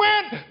 and she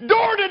went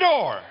door to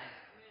door.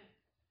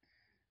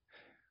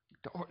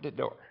 Door to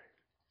door.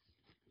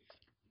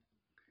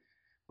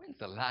 When's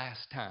the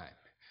last time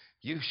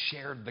you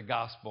shared the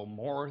gospel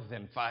more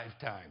than 5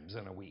 times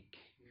in a week?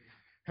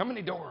 How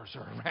many doors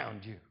are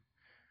around you?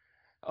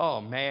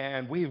 Oh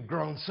man, we've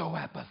grown so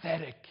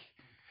apathetic.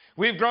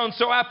 We've grown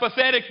so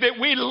apathetic that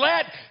we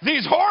let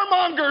these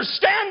whoremongers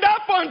stand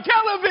up on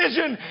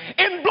television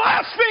and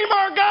blaspheme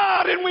our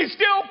God, and we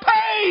still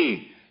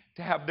pay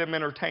to have them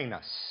entertain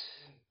us.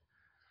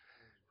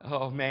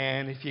 Oh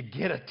man, if you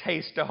get a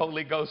taste of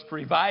Holy Ghost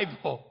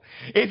revival,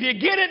 if you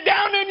get it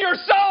down in your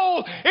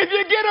soul, if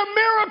you get a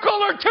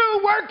miracle or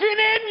two working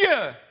in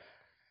you,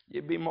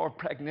 you'd be more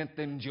pregnant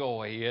than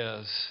joy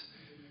is.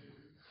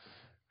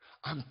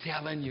 I'm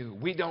telling you,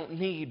 we don't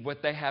need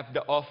what they have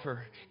to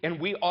offer.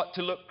 And we ought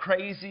to look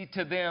crazy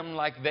to them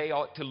like they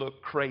ought to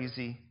look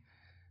crazy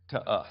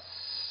to us.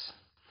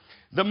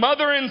 The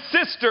mother and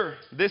sister,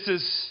 this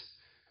is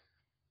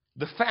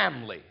the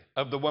family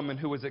of the woman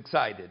who was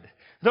excited.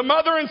 The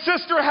mother and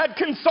sister had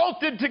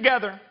consulted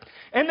together,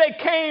 and they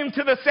came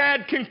to the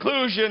sad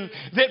conclusion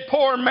that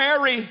poor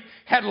Mary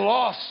had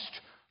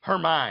lost her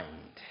mind.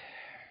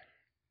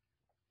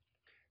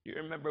 You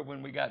remember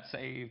when we got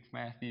saved,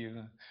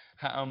 Matthew?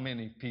 How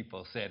many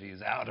people said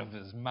he's out of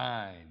his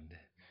mind?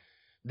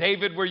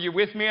 David, were you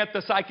with me at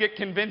the psychic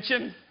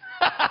convention?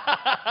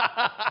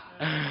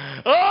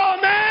 Oh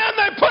man,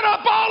 they put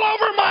up all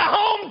over my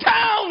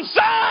hometown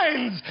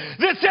signs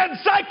that said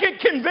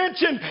psychic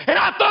convention, and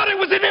I thought it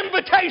was an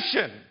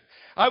invitation.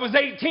 I was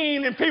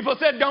 18 and people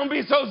said, don't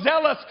be so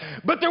zealous,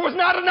 but there was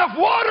not enough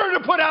water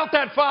to put out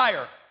that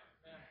fire.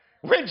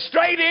 Went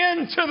straight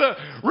into the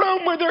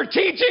room where they're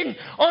teaching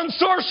on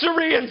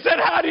sorcery and said,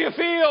 how do you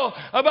feel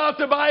about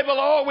the Bible?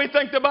 Oh, we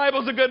think the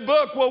Bible's a good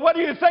book. Well, what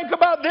do you think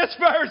about this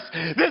verse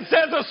that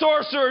says a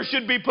sorcerer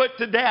should be put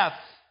to death?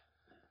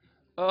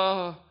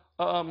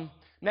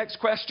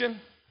 Next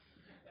question.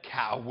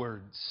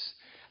 Cowards.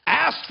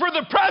 Asked for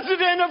the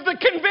president of the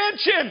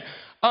convention.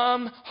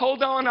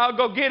 Hold on, I'll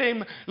go get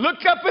him.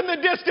 Looked up in the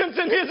distance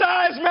and his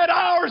eyes met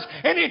ours,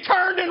 and he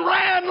turned and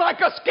ran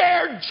like a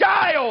scared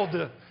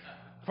child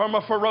from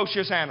a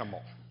ferocious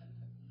animal.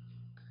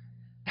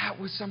 That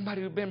was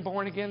somebody who'd been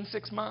born again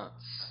 6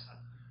 months.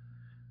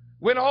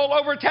 Went all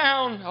over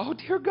town. Oh,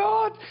 dear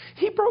God,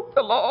 he broke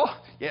the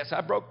law. Yes,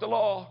 I broke the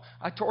law.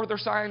 I tore their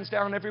signs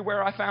down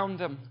everywhere I found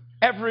them.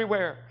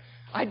 Everywhere.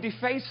 I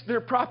defaced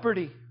their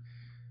property.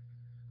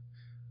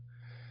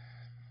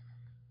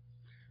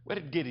 What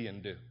did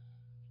Gideon do?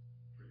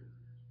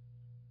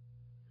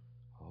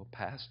 Oh,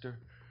 Pastor,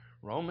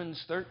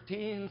 Romans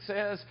 13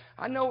 says,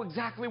 I know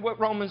exactly what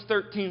Romans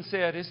 13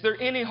 said. Is there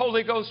any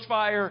Holy Ghost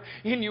fire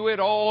in you at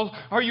all?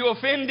 Are you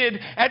offended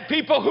at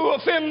people who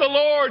offend the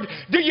Lord?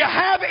 Do you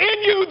have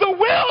in you the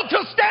will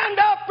to stand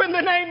up in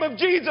the name of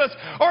Jesus?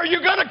 Or are you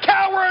going to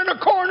cower in a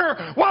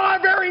corner while our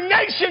very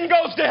nation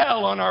goes to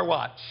hell on our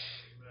watch?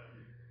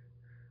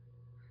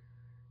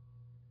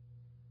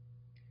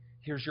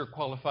 Here's your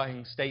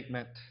qualifying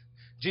statement.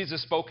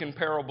 Jesus spoke in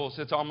parables.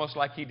 It's almost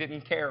like he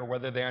didn't care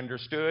whether they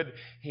understood.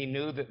 He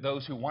knew that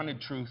those who wanted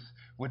truth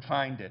would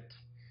find it.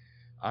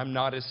 I'm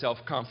not as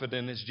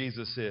self-confident as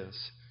Jesus is.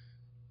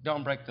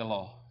 Don't break the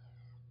law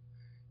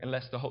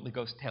unless the Holy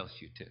Ghost tells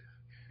you to.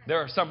 There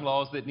are some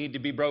laws that need to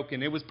be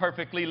broken. It was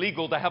perfectly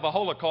legal to have a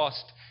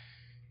Holocaust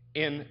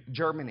in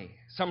Germany.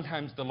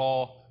 Sometimes the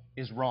law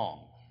is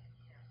wrong.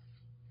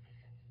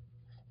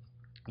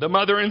 The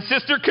mother and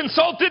sister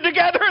consulted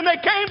together and they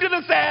came to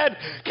the sad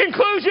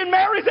conclusion,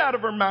 Mary's out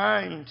of her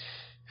mind.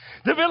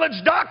 The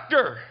village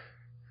doctor,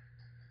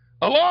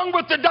 along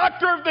with the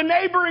doctor of the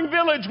neighboring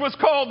village, was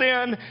called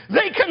in.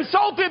 They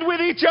consulted with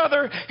each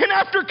other, and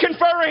after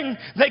conferring,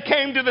 they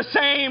came to the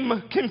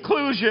same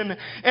conclusion,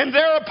 and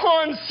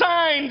thereupon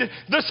signed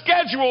the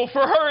schedule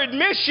for her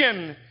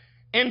admission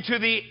into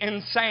the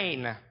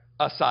insane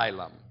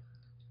asylum,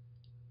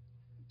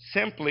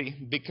 simply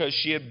because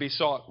she had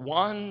besought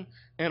one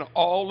and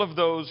all of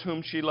those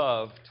whom she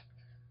loved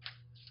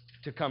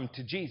to come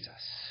to Jesus.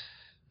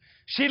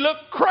 She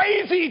looked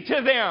crazy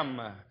to them.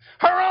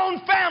 Her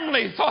own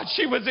family thought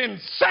she was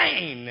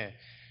insane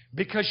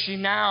because she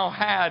now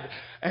had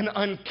an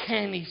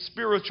uncanny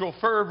spiritual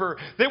fervor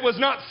that was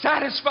not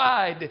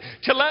satisfied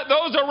to let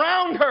those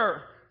around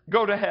her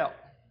go to hell.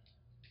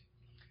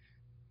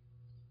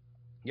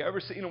 You ever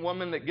seen a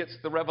woman that gets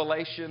the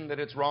revelation that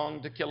it's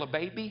wrong to kill a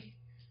baby?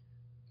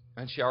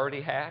 And she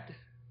already had?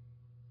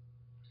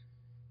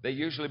 They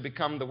usually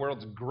become the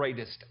world's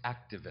greatest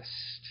activist.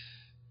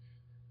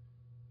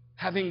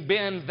 Having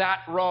been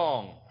that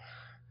wrong,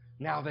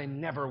 now they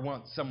never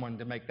want someone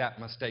to make that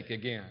mistake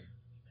again.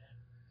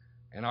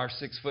 And our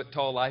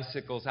 6-foot-tall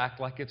icicles act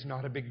like it's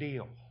not a big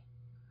deal.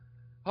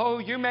 Oh,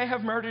 you may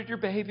have murdered your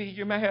baby.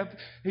 You may have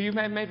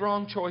made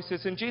wrong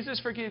choices, and Jesus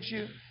forgives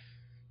you.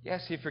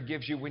 Yes, He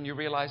forgives you when you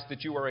realize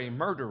that you are a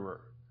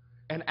murderer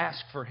and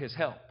ask for His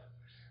help.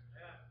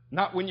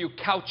 Not when you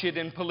couch it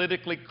in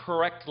politically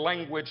correct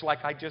language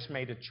like I just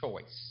made a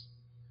choice.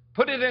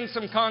 Put it in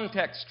some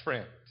context,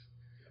 friend.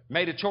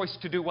 Made a choice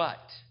to do what?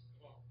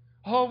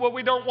 Oh, well,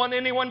 we don't want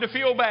anyone to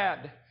feel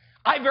bad.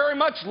 I very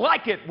much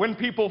like it when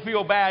people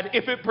feel bad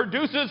if it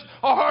produces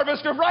a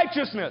harvest of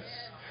righteousness.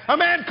 A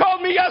man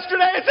called me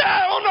yesterday and said,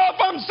 I don't know if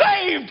I'm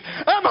saved.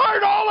 I'm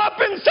hurt all up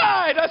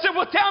inside. I said,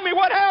 well, tell me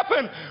what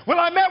happened. Well,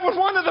 I met with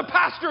one of the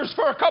pastors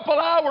for a couple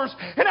hours,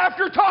 and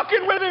after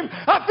talking with him,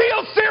 I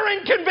feel searing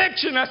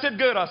conviction. I said,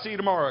 good, I'll see you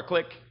tomorrow.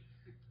 Click.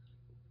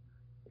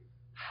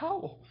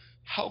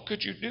 How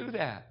could you do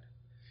that?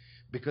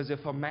 Because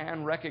if a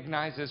man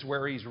recognizes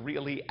where he's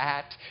really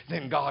at,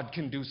 then God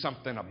can do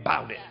something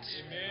about it.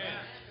 Amen.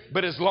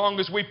 But as long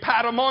as we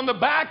pat him on the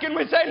back and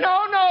we say,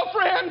 no,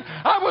 friend,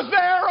 I was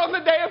there on the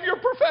day of your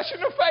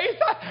profession of faith.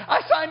 I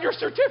signed your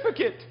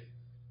certificate.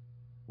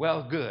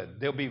 Well, good.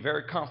 They'll be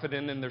very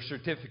confident in their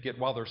certificate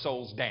while their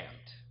soul's damned.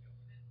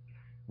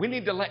 We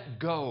need to let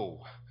go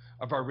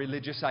of our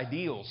religious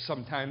ideals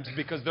sometimes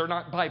because they're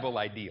not Bible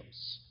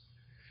ideals.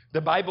 The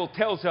Bible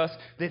tells us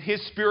that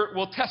His Spirit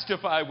will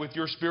testify with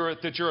your spirit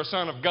that you're a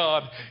son of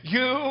God.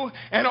 You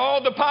and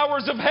all the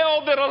powers of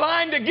hell that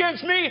aligned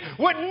against me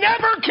would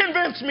never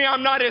convince me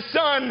I'm not His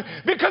son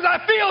because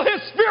I feel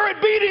His Spirit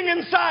beating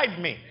inside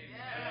me.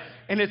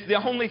 And it's the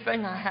only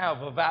thing I have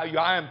of value.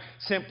 I am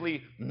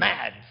simply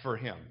mad for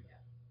Him.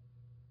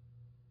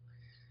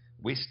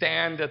 We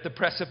stand at the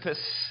precipice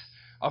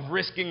of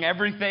risking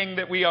everything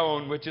that we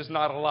own, which is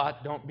not a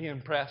lot, don't be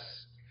impressed,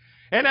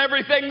 and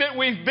everything that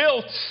we've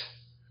built.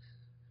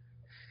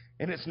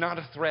 And it's not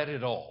a threat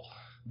at all.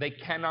 They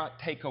cannot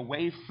take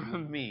away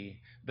from me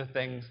the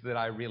things that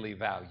I really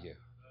value.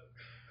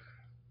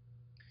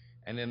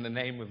 And in the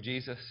name of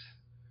Jesus,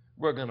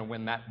 we're going to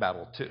win that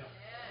battle too.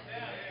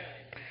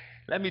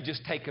 Let me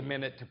just take a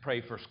minute to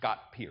pray for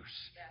Scott Pierce.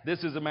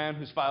 This is a man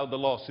who's filed the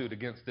lawsuit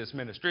against this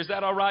ministry. Is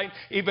that all right?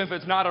 Even if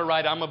it's not all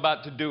right, I'm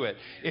about to do it.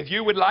 If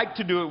you would like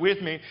to do it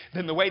with me,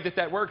 then the way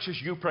that works is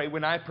you pray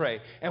when I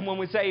pray. And when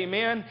we say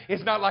amen,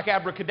 it's not like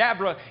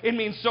abracadabra. It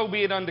means so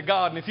be it unto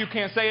God. And if you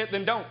can't say it,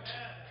 then don't.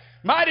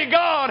 Mighty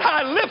God,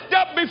 I lift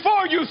up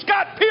before you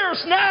Scott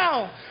Pierce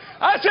now.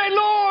 I say,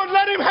 Lord,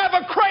 let him have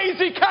a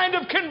crazy kind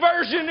of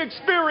conversion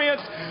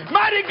experience.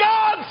 Mighty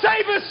God,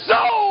 save his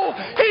soul.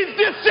 He's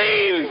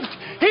deceived.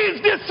 He's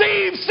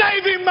deceived.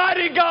 Save him,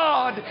 mighty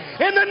God.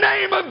 In the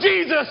name of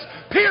Jesus,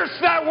 pierce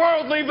that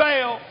worldly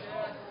veil.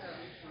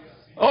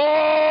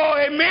 Oh,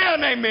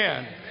 amen,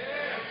 amen.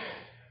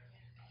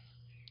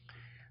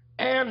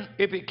 And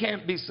if he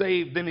can't be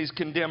saved, then he's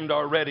condemned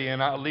already,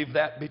 and I'll leave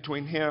that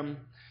between him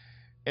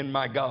and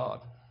my God.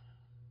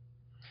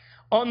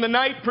 On the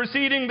night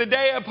preceding the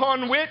day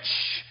upon which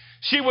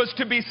she was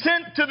to be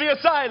sent to the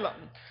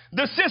asylum,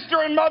 the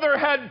sister and mother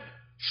had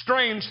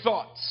strange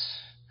thoughts.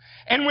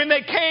 And when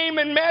they came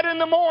and met in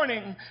the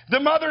morning, the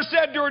mother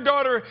said to her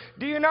daughter,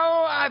 do you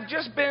know, I've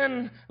just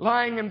been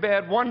lying in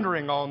bed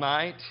wondering all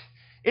night.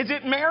 Is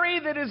it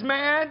Mary that is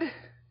mad,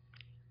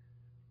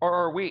 or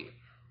are we?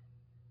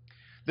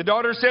 The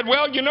daughter said,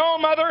 well, you know,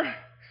 mother,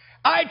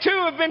 I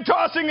too have been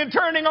tossing and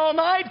turning all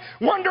night,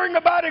 wondering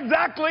about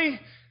exactly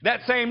that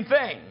same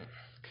thing.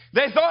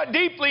 They thought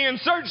deeply and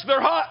searched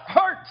their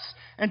hearts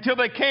until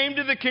they came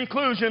to the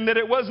conclusion that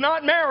it was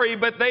not Mary,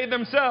 but they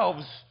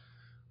themselves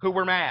who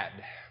were mad.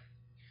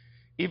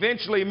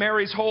 Eventually,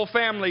 Mary's whole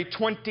family,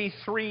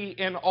 23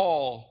 in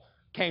all,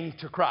 came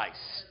to Christ.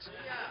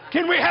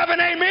 Can we have an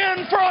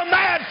amen for a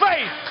mad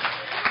faith?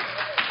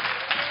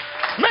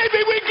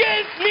 Maybe we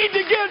need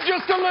to get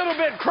just a little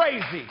bit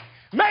crazy.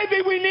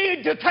 Maybe we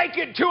need to take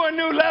it to a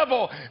new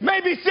level.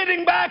 Maybe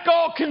sitting back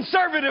all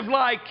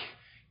conservative-like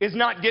is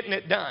not getting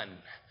it done.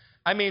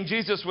 I mean,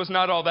 Jesus was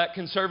not all that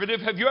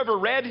conservative. Have you ever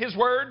read his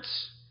words?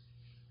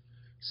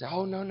 You say,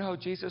 oh, no,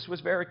 Jesus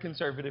was very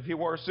conservative. He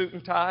wore a suit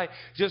and tie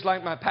just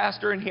like my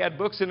pastor, and he had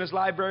books in his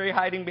library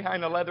hiding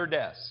behind a leather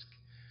desk.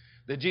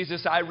 The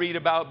Jesus I read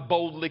about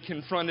boldly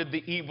confronted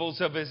the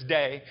evils of his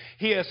day.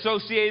 He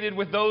associated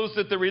with those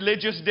that the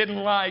religious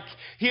didn't like.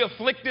 He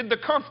afflicted the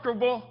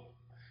comfortable,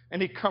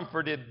 and he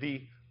comforted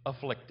the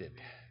afflicted.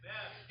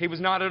 He was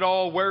not at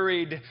all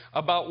worried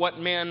about what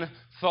men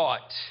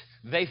thought.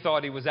 They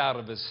thought he was out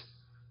of his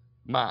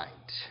mind.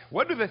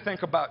 What do they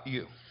think about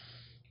you?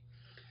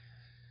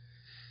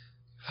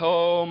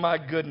 Oh my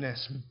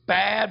goodness.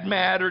 Bad,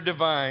 mad, or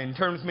divine.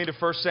 Turn with me to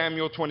 1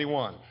 Samuel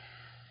 21.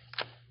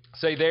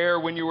 Say, there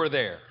when you were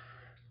there.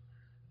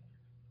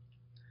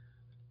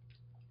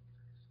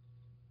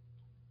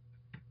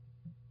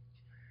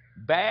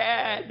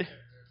 Bad,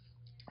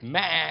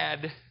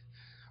 mad,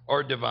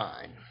 or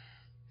divine.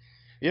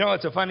 You know,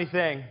 it's a funny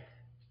thing.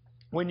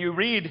 When you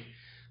read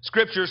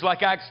scriptures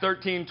like Acts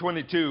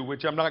 13:22,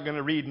 which I'm not going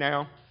to read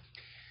now,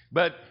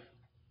 but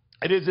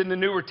it is in the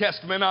Newer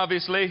Testament,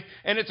 obviously,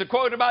 and it's a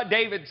quote about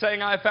David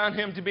saying, I found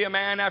him to be a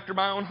man after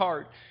my own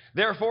heart.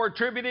 Therefore,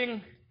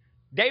 attributing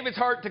David's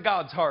heart to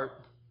God's heart.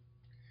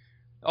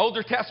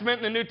 Older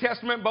Testament and the New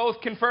Testament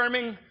both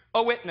confirming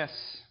a witness.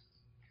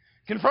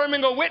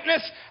 Confirming a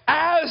witness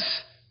as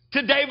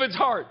to David's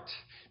heart.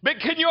 But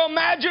can you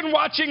imagine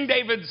watching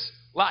David's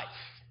life?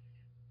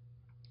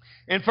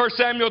 In 1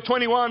 Samuel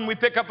 21, we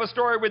pick up a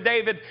story with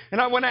David,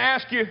 and I want to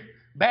ask you,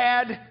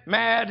 bad,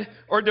 mad,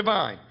 or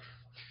divine?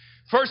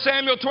 1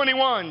 Samuel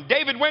 21,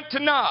 David went to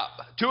Nob,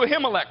 to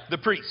Ahimelech the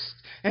priest.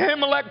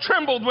 Ahimelech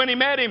trembled when he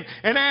met him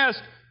and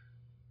asked,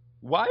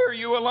 why are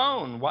you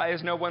alone? Why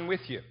is no one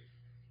with you?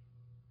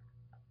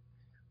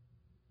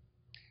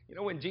 You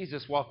know, when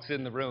Jesus walks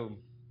in the room,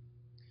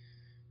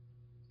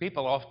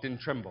 people often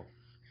tremble.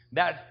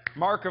 That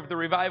mark of the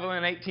revival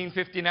in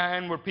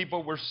 1859, where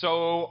people were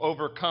so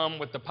overcome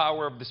with the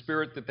power of the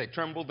Spirit that they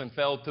trembled and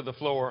fell to the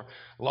floor,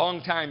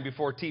 long time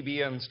before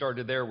TBN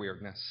started their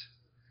weirdness.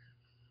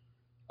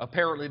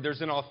 Apparently,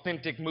 there's an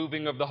authentic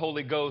moving of the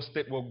Holy Ghost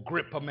that will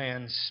grip a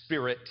man's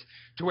spirit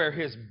to where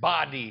his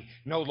body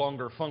no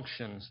longer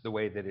functions the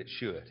way that it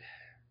should.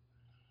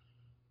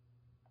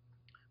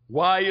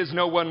 Why is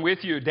no one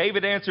with you?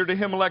 David answered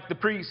Ahimelech the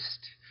priest.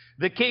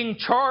 The king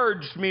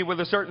charged me with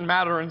a certain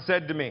matter and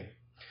said to me,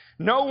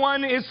 no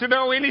one is to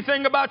know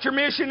anything about your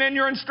mission and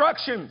your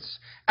instructions.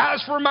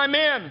 As for my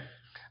men,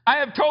 I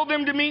have told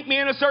them to meet me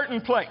in a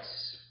certain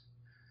place.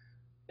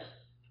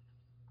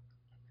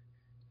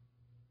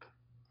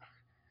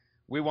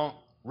 We won't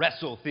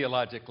wrestle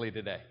theologically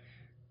today.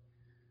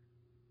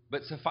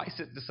 But suffice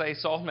it to say,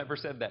 Saul never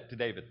said that to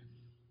David.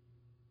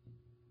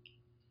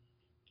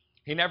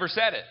 He never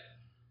said it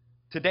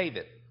to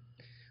David.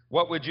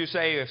 What would you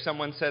say if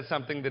someone said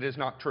something that is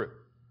not true?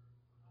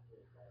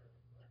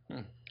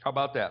 How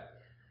about that?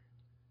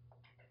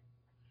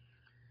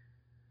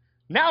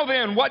 Now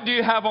then, what do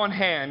you have on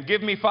hand?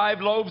 Give me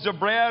 5 loaves of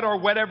bread or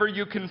whatever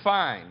you can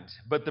find.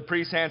 But the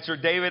priest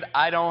answered David,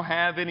 I don't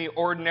have any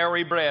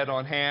ordinary bread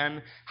on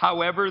hand.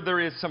 However, there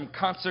is some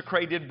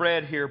consecrated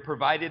bread here,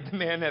 provided the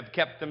men have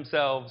kept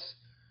themselves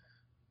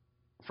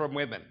from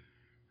women.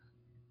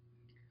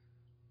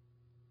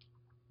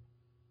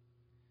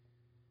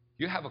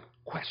 You have a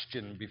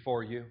question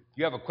before you.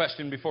 You have a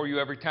question before you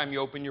every time you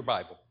open your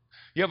Bible.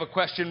 You have a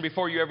question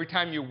before you every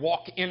time you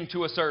walk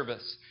into a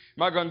service.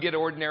 Am I going to get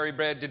ordinary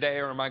bread today,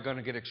 or am I going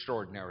to get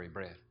extraordinary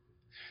bread?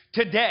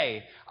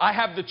 Today, I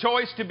have the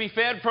choice to be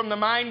fed from the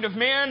mind of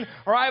men,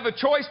 or I have a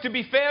choice to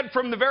be fed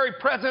from the very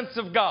presence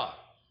of God.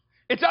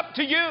 It's up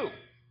to you.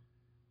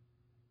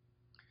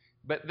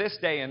 But this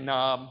day in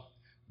Nob,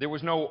 there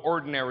was no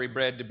ordinary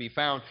bread to be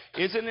found.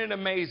 Isn't it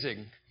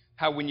amazing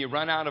how when you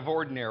run out of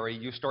ordinary,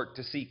 you start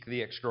to seek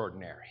the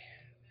extraordinary?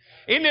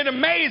 Isn't it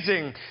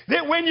amazing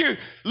that when you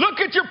look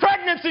at your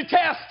pregnancy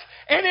test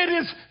and it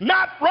is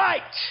not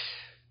right,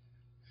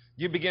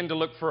 you begin to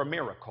look for a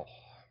miracle?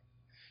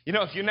 You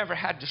know, if you never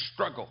had to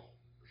struggle,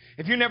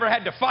 if you never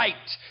had to fight,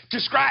 to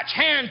scratch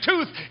hand,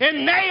 tooth,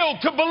 and nail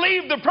to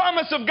believe the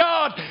promise of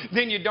God,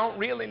 then you don't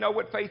really know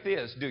what faith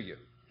is, do you?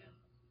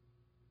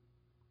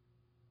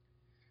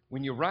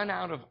 When you run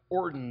out of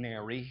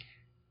ordinary,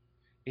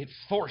 it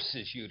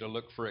forces you to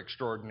look for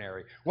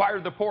extraordinary. Why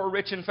are the poor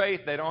rich in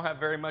faith? They don't have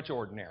very much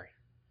ordinary.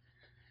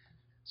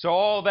 So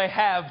all they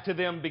have to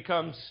them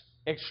becomes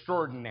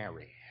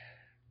extraordinary.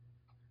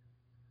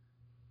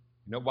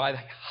 You know why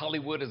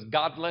Hollywood is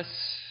godless?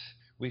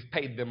 We've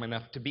paid them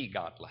enough to be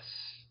godless.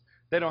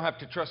 They don't have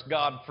to trust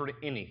God for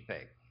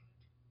anything.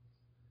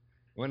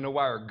 You want to know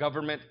why our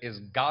government is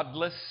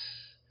godless?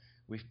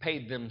 We've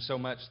paid them so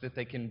much that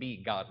they can be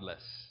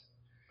godless.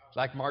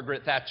 Like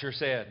Margaret Thatcher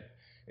said,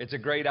 it's a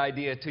great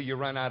idea till you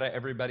run out of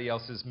everybody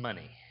else's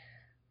money.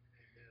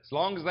 As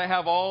long as they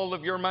have all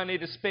of your money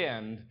to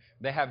spend,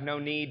 they have no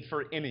need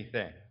for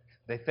anything.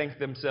 They think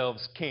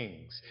themselves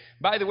kings.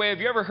 By the way, have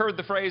you ever heard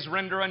the phrase,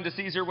 render unto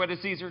Caesar what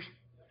is Caesar's?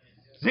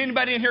 Does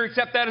anybody in here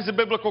accept that as a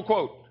biblical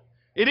quote?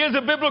 It is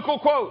a biblical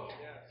quote.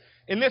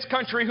 In this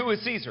country, who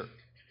is Caesar?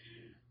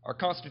 Our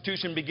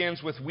Constitution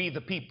begins with "we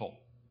the people."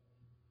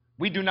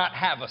 We do not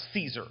have a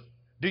Caesar.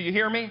 Do you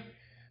hear me?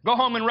 Go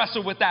home and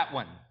wrestle with that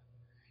one.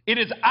 It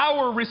is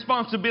our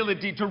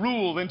responsibility to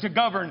rule and to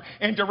govern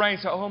and to reign.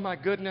 So, oh my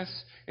goodness,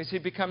 is he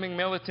becoming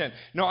militant?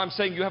 No, I'm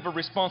saying you have a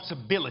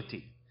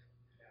responsibility.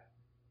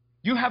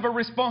 You have a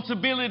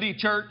responsibility,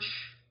 church.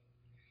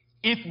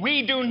 If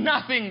we do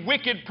nothing,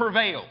 wicked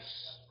prevails.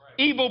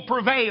 Evil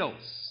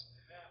prevails.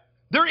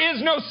 There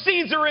is no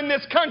Caesar in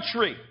this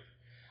country.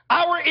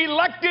 Our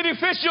elected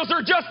officials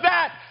are just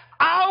that.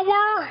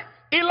 Our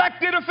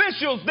elected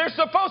officials. They're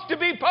supposed to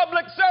be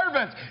public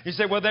servants. You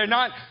say, well, they're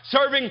not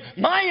serving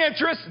my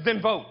interests,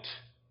 then vote.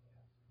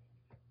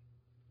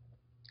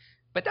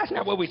 But that's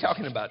not what we're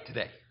talking about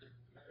today.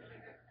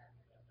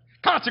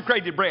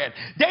 Consecrated bread.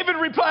 David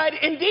replied,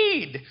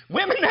 indeed,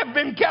 women have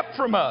been kept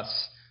from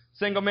us.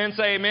 Single men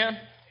say amen.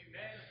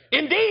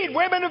 Amen. Indeed,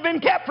 women have been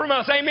kept from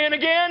us. Amen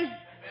again.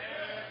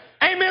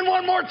 Amen, amen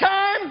one more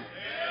time.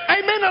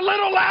 Amen, amen a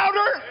little louder.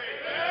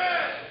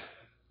 Amen.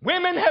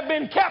 Women have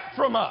been kept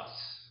from us.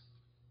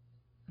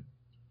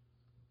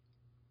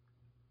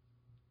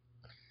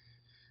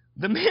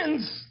 The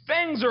men's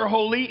things are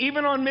holy,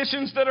 even on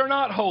missions that are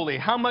not holy.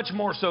 How much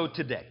more so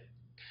today?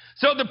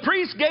 So the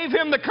priest gave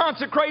him the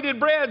consecrated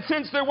bread,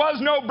 since there was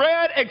no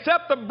bread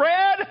except the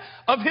bread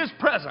of his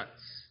presence.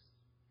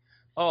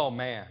 Oh,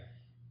 man.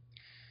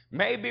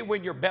 Maybe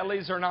when your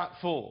bellies are not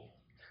full,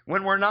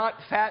 when we're not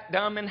fat,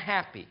 dumb, and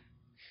happy,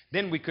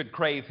 then we could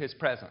crave his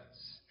presence.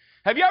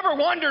 Have you ever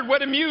wondered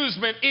what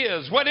amusement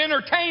is, what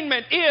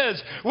entertainment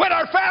is, what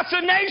our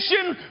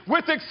fascination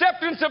with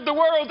acceptance of the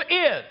world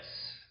is?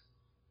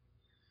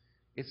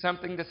 It's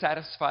something to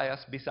satisfy us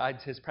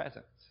besides his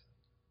presence.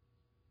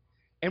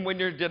 And when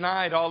you're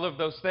denied all of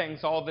those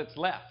things, all that's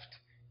left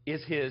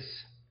is his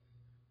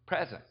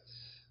presence.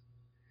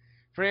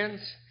 Friends,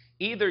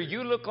 either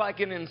you look like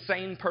an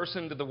insane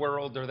person to the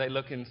world or they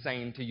look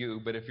insane to you.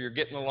 But if you're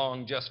getting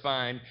along just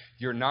fine,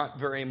 you're not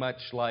very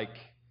much like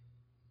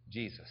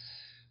Jesus.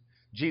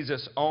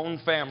 Jesus' own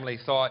family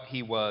thought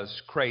he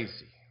was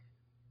crazy.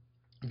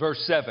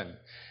 Verse 7.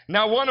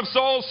 Now one of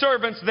Saul's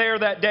servants there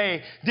that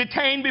day,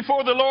 detained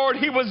before the Lord,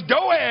 he was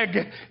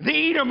Doeg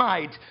the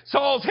Edomite,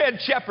 Saul's head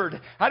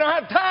shepherd. I don't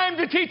have time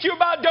to teach you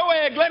about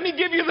Doeg. Let me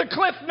give you the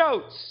cliff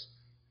notes.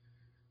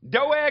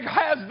 Doeg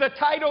has the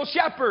title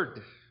shepherd,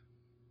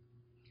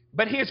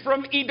 but he is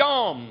from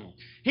Edom.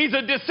 He's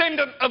a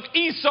descendant of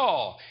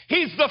Esau.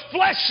 He's the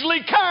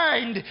fleshly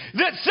kind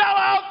that sell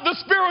out the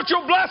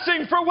spiritual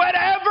blessing for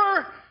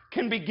whatever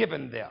can be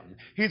given them.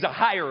 He's a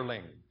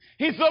hireling.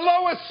 He's the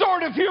lowest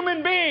sort of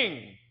human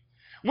being.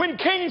 When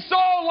King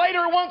Saul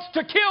later wants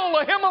to kill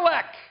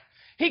Ahimelech,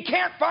 he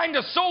can't find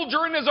a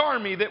soldier in his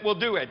army that will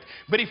do it.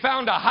 But he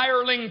found a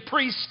hireling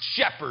priest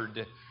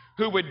shepherd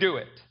who would do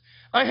it.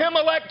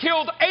 Ahimelech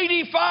killed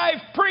 85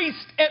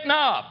 priests at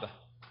Nob.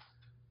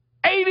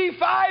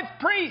 85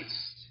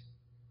 priests.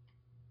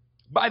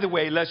 By the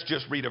way, let's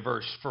just read a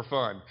verse for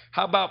fun.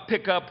 How about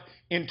pick up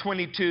in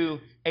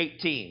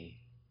 22:18?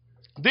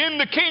 Then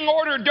the king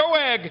ordered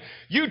Doeg,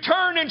 you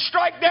turn and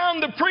strike down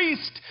the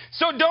priest.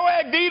 So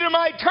Doeg the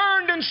Edomite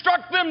turned and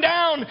struck them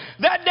down.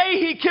 That day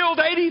he killed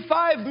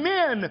 85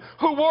 men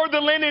who wore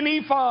the linen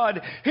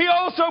ephod. He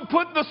also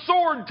put the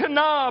sword to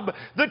Nob,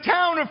 the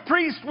town of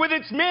priests, with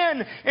its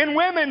men and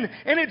women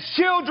and its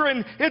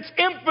children, its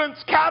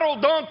infants, cattle,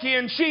 donkey,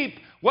 and sheep.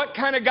 What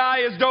kind of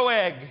guy is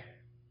Doeg?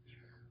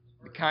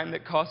 The kind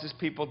that causes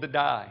people to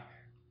die.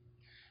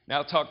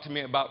 Now talk to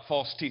me about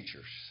false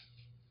teachers.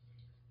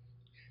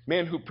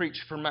 Men who preach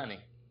for money.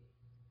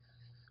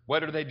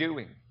 What are they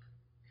doing?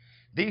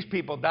 These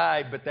people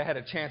died, but they had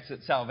a chance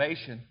at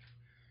salvation.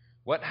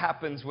 What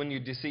happens when you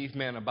deceive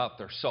men about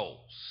their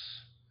souls?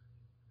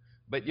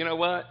 But you know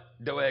what?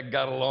 Doeg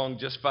got along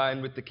just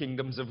fine with the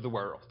kingdoms of the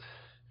world.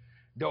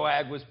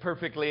 Doeg was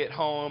perfectly at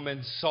home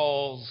in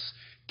Saul's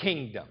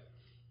kingdom.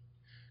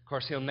 Of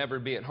course, he'll never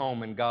be at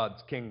home in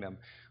God's kingdom.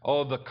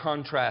 Oh, the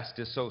contrast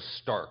is so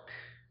stark.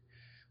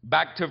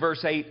 Back to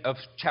verse 8 of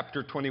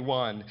chapter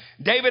 21.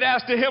 David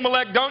asked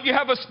Ahimelech, don't you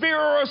have a spear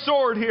or a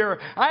sword here?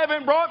 I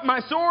haven't brought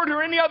my sword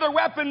or any other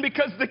weapon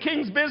because the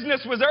king's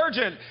business was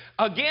urgent.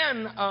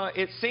 Again,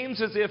 it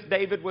seems as if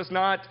David was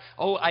not,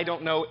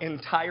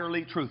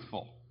 entirely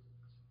truthful.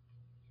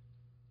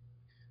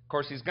 Of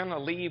course, he's going to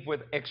leave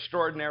with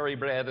extraordinary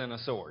bread and a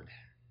sword.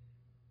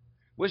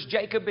 Was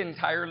Jacob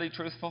entirely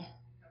truthful?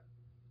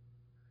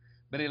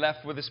 But he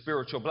left with a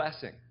spiritual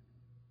blessing.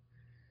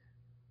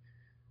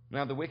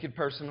 Now, the wicked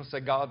person will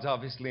say, God's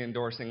obviously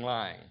endorsing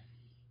lying.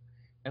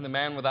 And the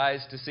man with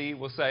eyes to see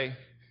will say,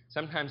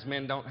 sometimes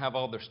men don't have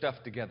all their stuff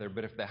together,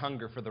 but if they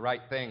hunger for the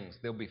right things,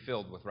 they'll be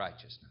filled with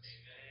righteousness.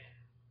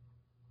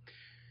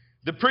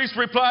 The priest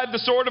replied, the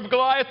sword of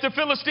Goliath the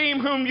Philistine,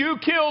 whom you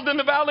killed in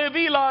the valley of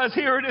Elah, is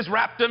here. It is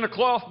wrapped in a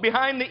cloth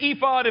behind the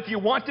ephod. If you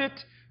want it,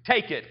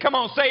 take it. Come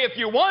on, say, if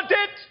you want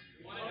it,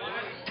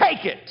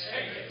 take it.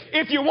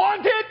 If you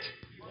want it,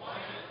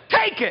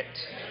 take it.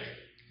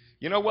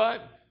 You know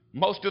what?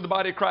 Most of the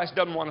body of Christ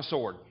doesn't want a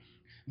sword.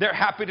 They're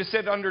happy to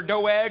sit under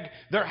Doeg.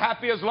 They're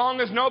happy as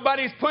long as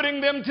nobody's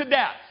putting them to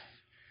death.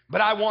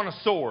 But I want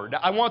a sword.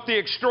 I want the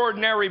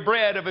extraordinary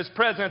bread of His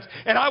presence,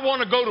 and I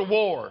want to go to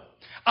war.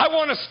 I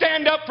want to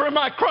stand up for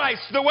my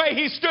Christ the way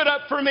He stood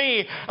up for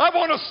me. I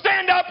want to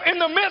stand up in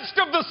the midst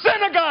of the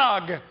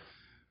synagogue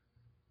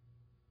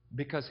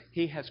because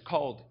He has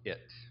called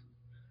it.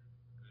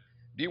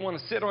 Do you want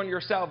to sit on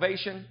your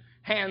salvation,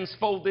 hands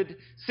folded,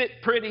 sit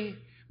pretty,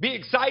 be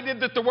excited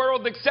that the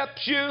world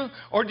accepts you,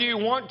 or do you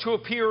want to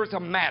appear as a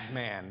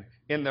madman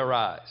in their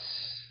eyes?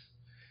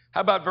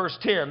 How about verse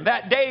 10?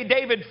 That day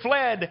David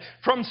fled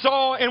from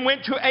Saul and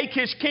went to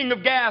Achish, king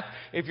of Gath.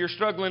 If you're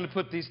struggling to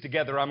put these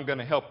together, I'm going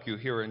to help you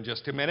here in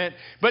just a minute.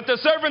 But the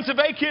servants of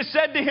Achish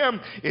said to him,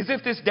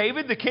 "Isn't this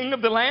David, the king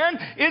of the land?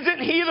 Isn't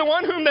he the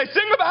one whom they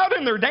sing about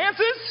in their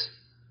dances?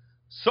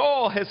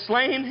 Saul has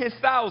slain his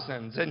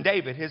thousands and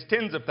David his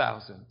tens of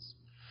thousands."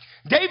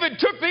 David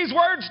took these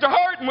words to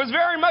heart and was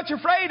very much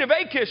afraid of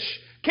Achish,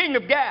 king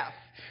of Gath.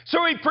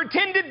 So he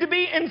pretended to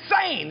be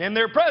insane in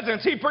their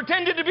presence. He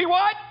pretended to be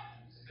what?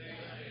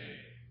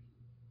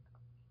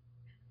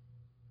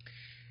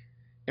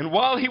 And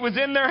while he was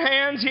in their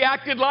hands, he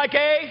acted like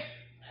a?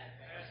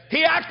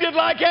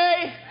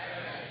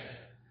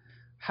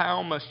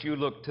 How must you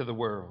look to the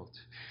world?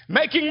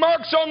 Making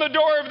marks on the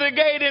door of the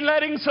gate and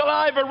letting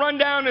saliva run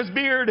down his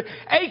beard.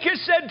 Achish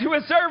said to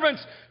his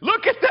servants,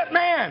 "Look at that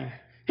man.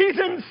 He's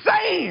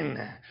insane.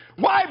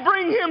 Why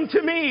bring him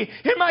to me?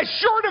 Am I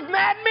short of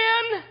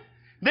madmen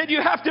that you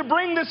have to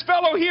bring this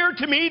fellow here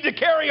to me to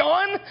carry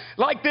on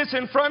like this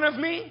in front of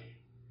me?"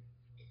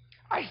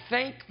 I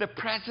think the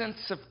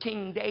presence of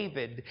King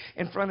David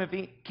in front of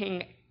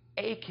King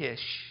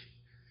Achish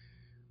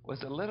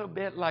was a little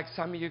bit like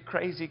some of you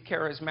crazy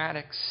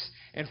charismatics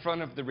in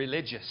front of the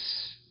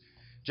religious.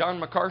 John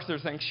MacArthur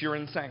thinks you're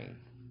insane.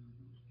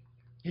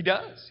 He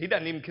does. He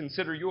doesn't even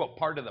consider you a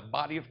part of the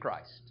body of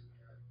Christ.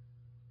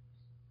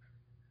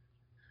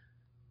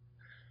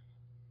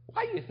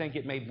 Why do you think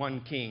it made one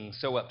king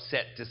so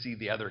upset to see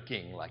the other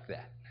king like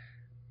that?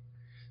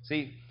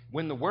 See,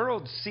 when the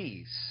world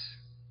sees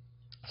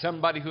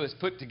somebody who has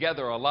put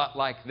together a lot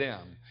like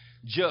them,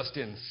 just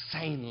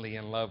insanely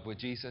in love with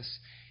Jesus,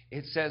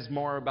 it says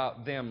more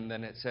about them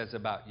than it says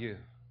about you.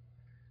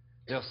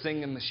 They'll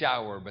sing in the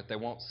shower, but they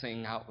won't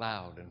sing out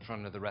loud in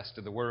front of the rest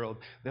of the world.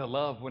 They'll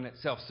love when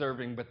it's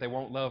self-serving, but they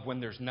won't love when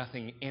there's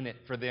nothing in it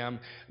for them.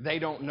 They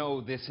don't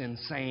know this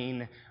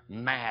insane,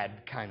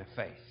 mad kind of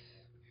faith.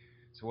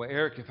 So, well,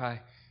 Eric, if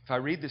I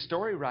read the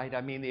story right,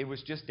 I mean, it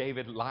was just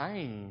David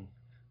lying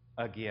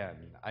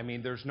again. I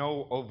mean, there's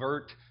no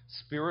overt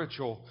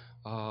spiritual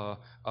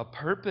a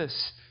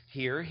purpose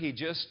here. He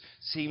just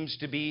seems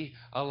to be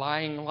a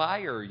lying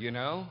liar, you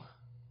know.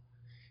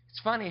 It's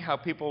funny how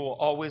people will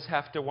always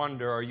have to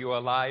wonder, are you a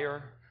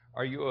liar?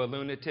 Are you a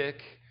lunatic?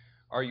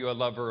 Are you a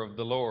lover of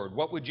the Lord?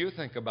 What would you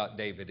think about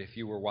David if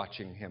you were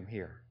watching him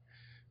here?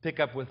 Pick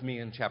up with me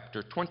in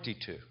chapter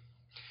 22.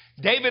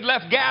 David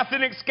left Gath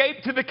and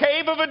escaped to the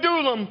cave of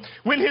Adullam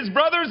when his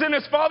brothers and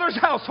his father's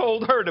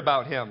household heard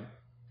about him.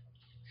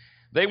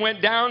 They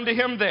went down to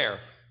him there,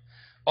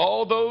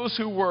 all those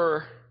who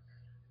were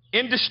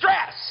in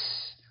distress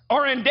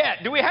or in debt.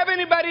 Do we have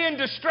anybody in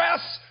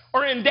distress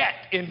or in debt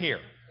in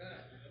here?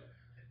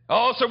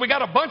 Oh, so we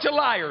got a bunch of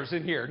liars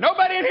in here.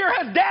 Nobody in here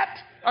has debt?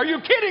 Are you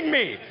kidding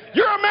me?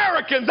 You're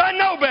Americans. I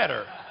know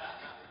better.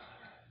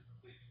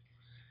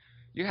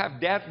 You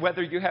have debt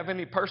whether you have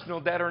any personal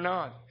debt or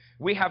not.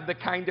 We have the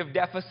kind of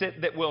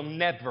deficit that will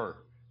never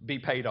be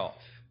paid off.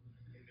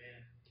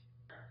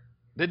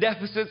 The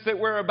deficits that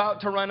we're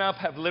about to run up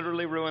have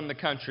literally ruined the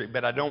country,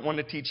 but I don't want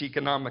to teach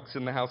economics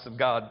in the house of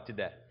God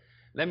today.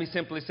 Let me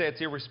simply say it's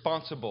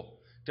irresponsible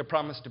to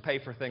promise to pay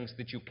for things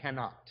that you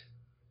cannot.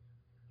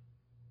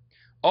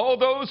 All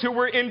those who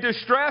were in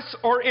distress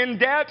or in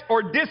debt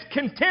or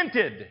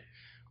discontented.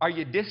 Are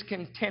you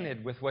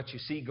discontented with what you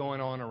see going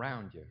on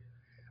around you?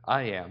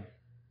 I am.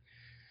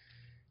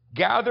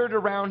 Gathered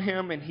around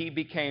him, and he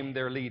became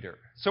their leader.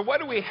 So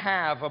what do we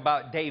have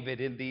about David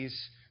in these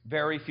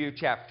very few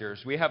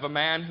chapters? We have a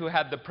man who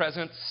had the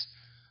presence,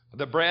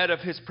 the bread of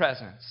his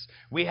presence.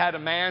 We had a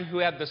man who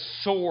had the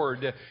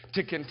sword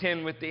to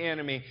contend with the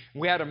enemy.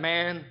 We had a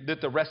man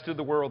that the rest of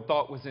the world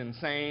thought was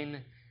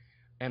insane.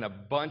 And a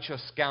bunch of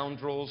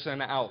scoundrels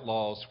and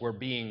outlaws were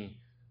being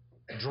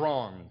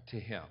drawn to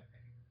him.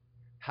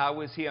 How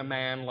was he a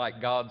man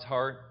like God's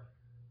heart?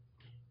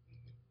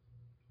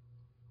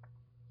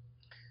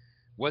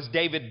 Was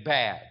David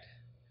bad?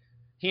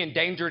 He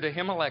endangered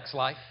Ahimelech's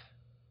life.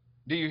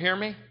 Do you hear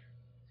me?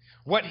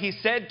 What he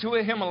said to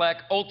Ahimelech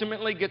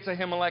ultimately gets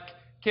Ahimelech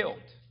killed.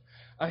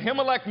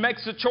 Ahimelech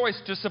makes a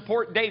choice to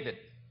support David.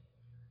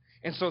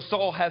 And so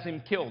Saul has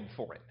him killed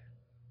for it.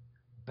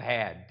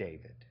 Bad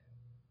David.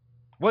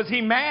 Was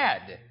he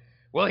mad?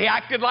 Well, he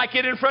acted like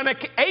it in front of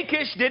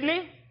Achish, didn't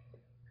he?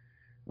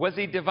 Was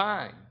he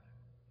divine?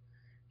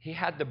 He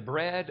had the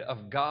bread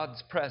of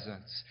God's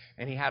presence,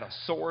 and he had a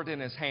sword in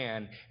his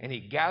hand, and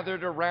he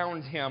gathered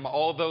around him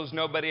all those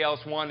nobody else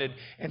wanted,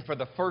 and for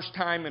the first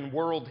time in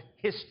world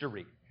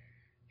history,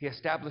 He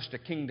established a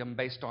kingdom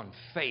based on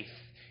faith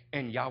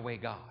in Yahweh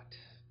God.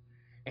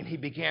 And he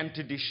began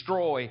to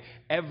destroy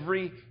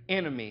every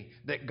enemy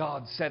that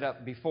God set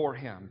up before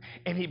him.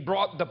 And he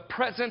brought the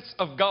presence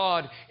of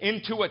God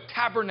into a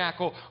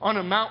tabernacle on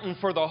a mountain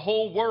for the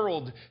whole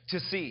world to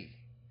see.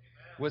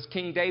 Was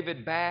King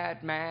David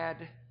bad,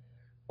 mad,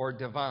 or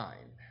divine?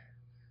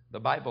 The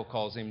Bible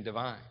calls him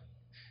divine.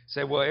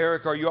 Say, well,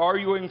 Eric, are you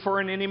arguing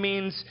for any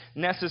means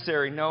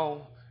necessary?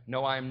 No,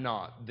 I'm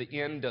not.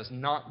 The end does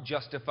not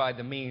justify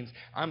the means.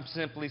 I'm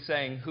simply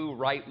saying who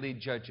rightly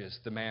judges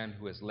the man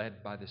who is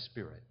led by the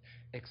Spirit,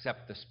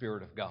 except the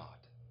Spirit of God.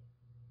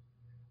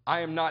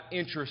 I am not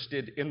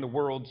interested in the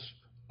world's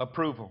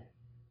approval.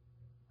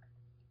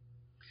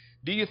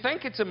 Do you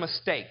think it's a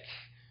mistake?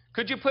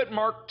 Could you put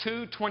Mark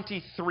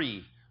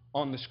 2:23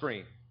 on the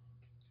screen?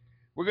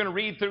 We're going to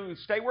read through,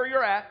 stay where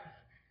you're at,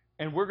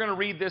 and we're going to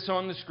read this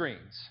on the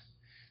screens.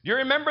 Do you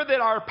remember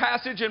that our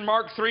passage in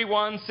Mark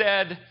 3:1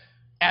 said,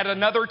 at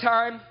another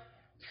time?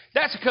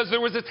 That's because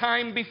there was a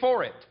time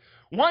before it.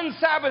 One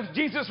Sabbath,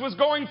 Jesus was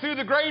going through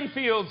the grain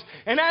fields,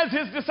 and as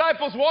his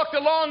disciples walked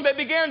along, they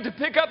began to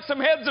pick up some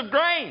heads of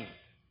grain.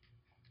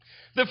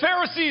 The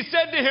Pharisees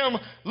said to him,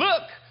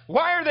 look,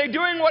 why are they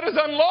doing what is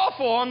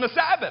unlawful on the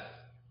Sabbath?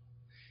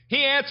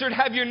 He answered,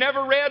 have you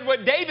never read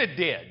what David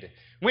did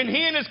when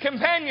he and his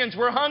companions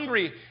were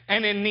hungry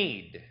and in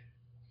need?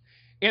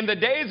 In the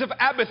days of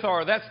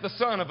Abiathar, that's the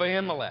son of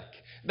Ahimelech,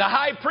 the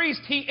high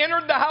priest, he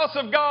entered the house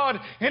of God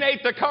and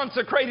ate the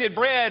consecrated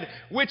bread,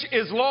 which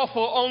is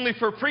lawful only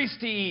for priests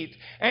to eat.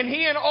 And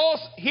he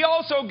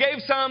also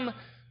gave some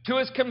to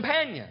his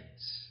companions.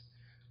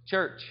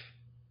 Church,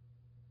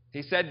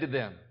 he said to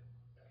them,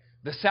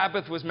 the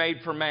Sabbath was made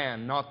for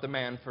man, not the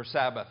man for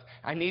Sabbath.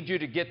 I need you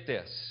to get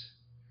this.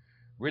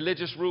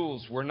 Religious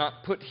rules were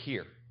not put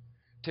here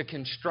to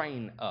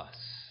constrain us.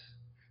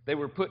 They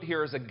were put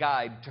here as a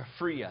guide to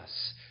free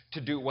us to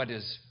do what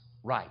is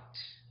right.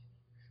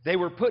 They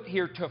were put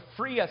here to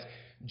free us.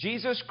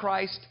 Jesus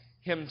Christ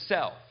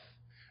himself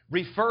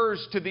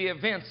refers to the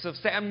events of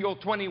Samuel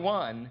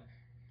 21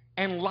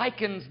 and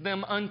likens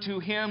them unto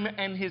him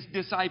and his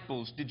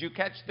disciples. Did you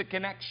catch the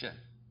connection?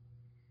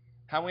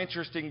 How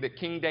interesting that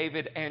King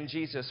David and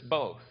Jesus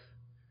both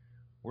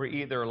were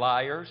either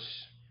liars,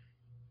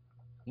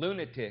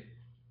 lunatic,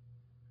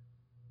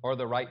 or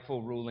the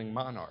rightful ruling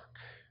monarch.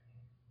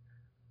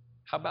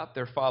 How about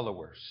their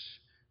followers?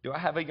 Do I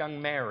have a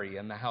young Mary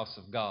in the house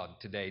of God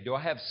today? Do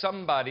I have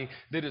somebody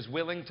that is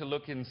willing to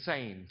look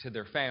insane to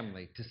their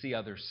family to see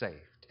others saved?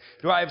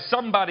 Do I have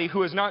somebody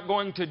who is not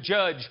going to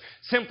judge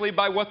simply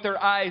by what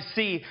their eyes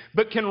see,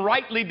 but can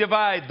rightly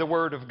divide the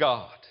Word of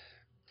God?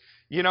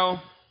 You know,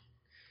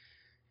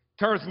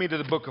 turn with me to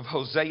the book of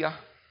Hosea.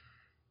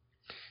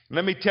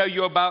 Let me tell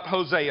you about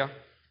Hosea.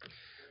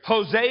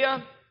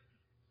 Hosea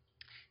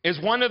is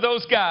one of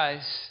those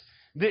guys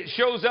that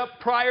shows up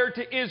prior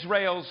to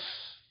Israel's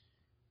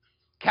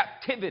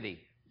captivity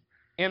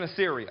in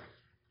Assyria.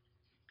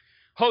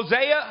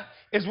 Hosea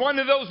is one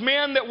of those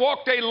men that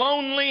walked a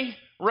lonely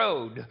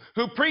road,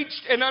 who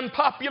preached an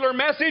unpopular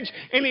message,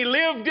 and he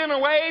lived in a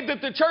way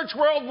that the church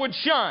world would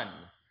shun.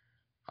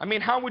 I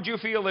mean, how would you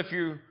feel if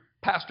your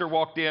pastor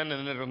walked in,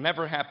 and it'll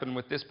never happen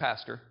with this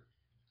pastor,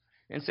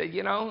 and said,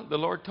 you know, the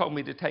Lord told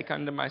me to take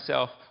unto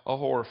myself a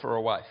whore for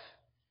a wife?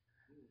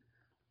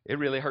 It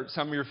really hurts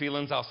some of your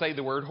feelings. I'll say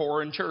the word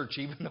whore in church,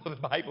 even though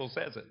the Bible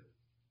says it.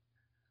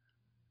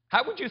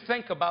 How would you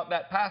think about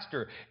that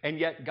pastor? And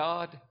yet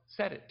God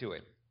said it to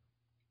him.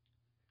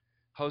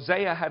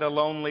 Hosea had a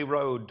lonely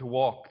road to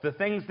walk. The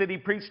things that he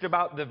preached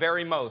about the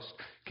very most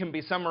can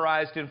be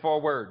summarized in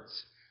 4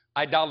 words: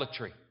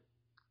 idolatry,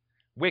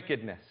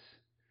 wickedness,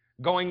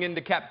 going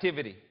into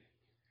captivity,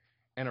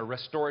 and a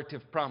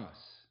restorative promise.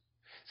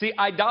 See,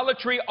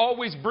 idolatry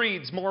always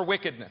breeds more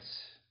wickedness.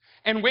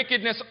 And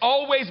wickedness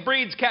always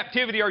breeds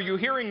captivity. Are you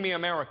hearing me,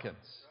 Americans?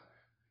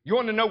 You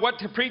want to know what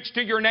to preach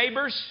to your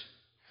neighbors?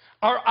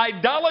 Our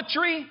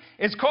idolatry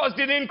has caused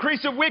an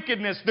increase of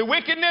wickedness. The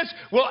wickedness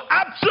will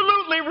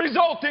absolutely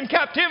result in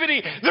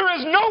captivity. There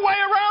is no way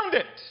around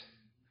it.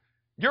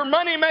 Your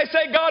money may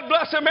say, God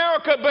bless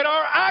America, but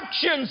our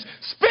actions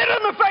spit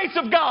in the face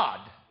of God.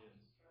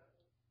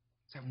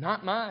 So,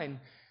 not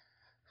mine.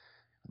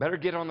 Better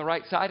get on the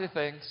right side of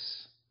things.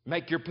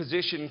 Make your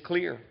position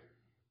clear.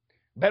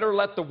 Better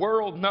let the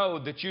world know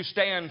that you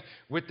stand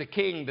with the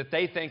king that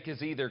they think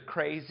is either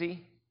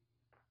crazy,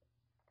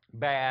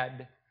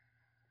 bad,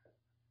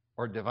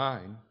 or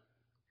divine.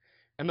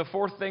 And the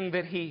 4th thing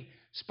that he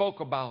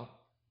spoke about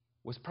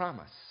was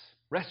promise,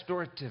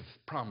 restorative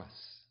promise.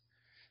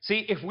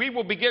 See, if we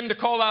will begin to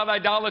call out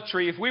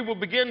idolatry, if we will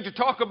begin to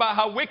talk about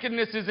how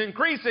wickedness is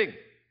increasing,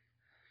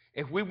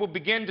 if we will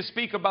begin to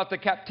speak about the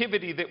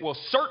captivity that will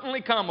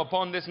certainly come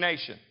upon this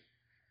nation,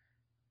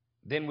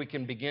 then we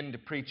can begin to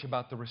preach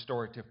about the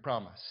restorative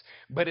promise.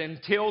 But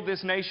until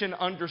this nation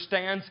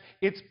understands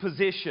its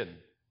position,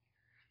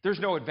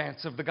 there's no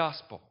advance of the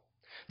gospel.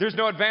 There's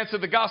no advance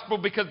of the gospel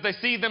because they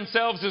see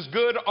themselves as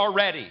good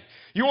already.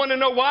 You want to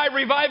know why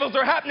revivals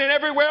are happening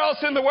everywhere else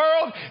in the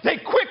world? They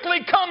quickly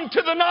come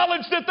to the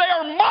knowledge that they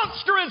are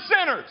monstrous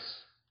sinners.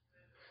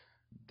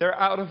 They're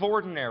out of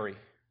ordinary,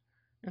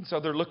 and so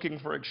they're looking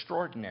for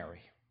extraordinary.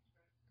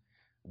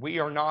 We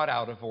are not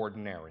out of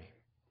ordinary,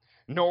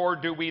 nor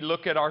do we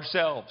look at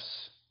ourselves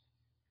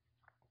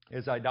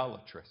as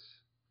idolatrous.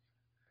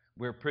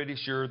 We're pretty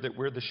sure that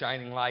we're the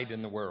shining light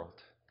in the world.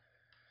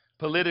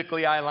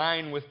 Politically, I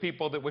align with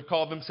people that would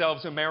call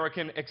themselves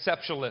American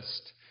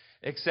exceptionalists,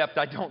 except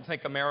I don't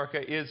think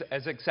America is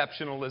as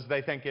exceptional as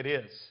they think it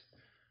is.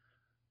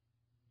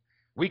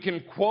 We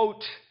can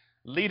quote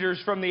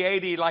leaders from the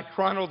 80s like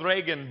Ronald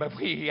Reagan, but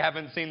we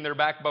haven't seen their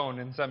backbone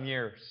in some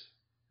years.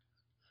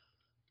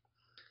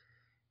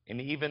 And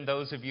even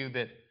those of you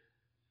that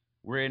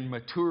were in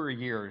mature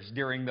years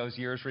during those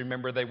years,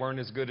 remember they weren't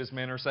as good as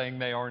men are saying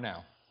they are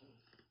now.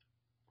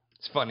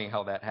 It's funny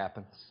how that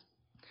happens.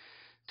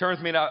 Turn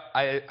with me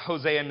to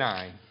Hosea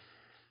 9.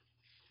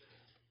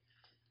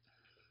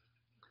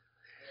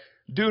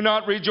 Do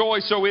not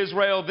rejoice, O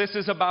Israel. This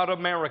is about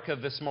America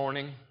this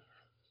morning.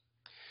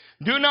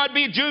 Do not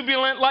be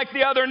jubilant like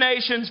the other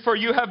nations, for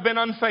you have been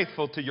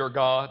unfaithful to your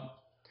God.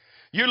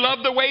 You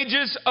love the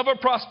wages of a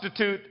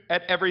prostitute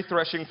at every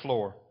threshing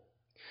floor.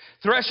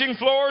 Threshing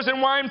floors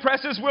and wine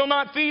presses will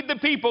not feed the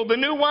people. The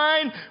new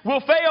wine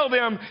will fail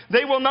them.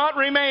 They will not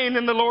remain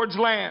in the Lord's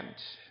land.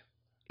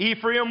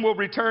 Ephraim will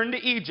return to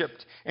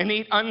Egypt and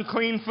eat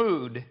unclean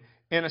food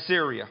in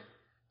Assyria.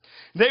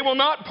 They will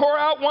not pour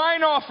out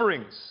wine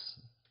offerings.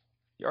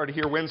 You already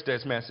hear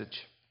Wednesday's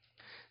message.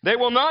 They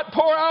will not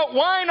pour out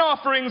wine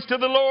offerings to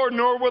the Lord,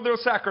 nor will their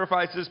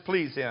sacrifices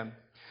please Him.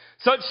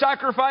 Such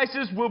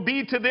sacrifices will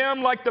be to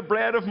them like the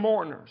bread of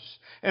mourners,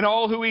 and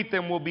all who eat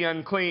them will be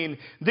unclean.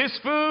 This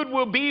food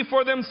will be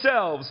for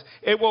themselves.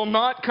 It will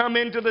not come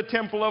into the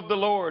temple of the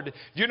Lord.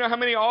 Do you know how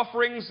many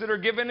offerings that are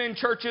given in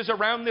churches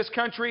around this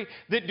country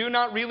that do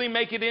not really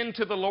make it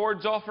into the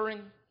Lord's offering?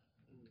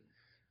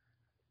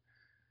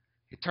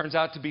 It turns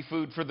out to be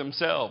food for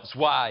themselves.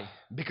 Why?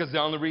 Because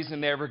the only reason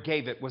they ever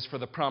gave it was for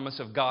the promise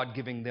of God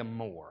giving them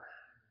more.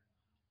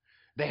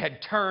 They had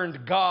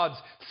turned God's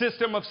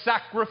system of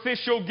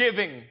sacrificial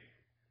giving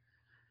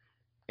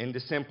into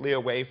simply a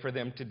way for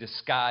them to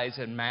disguise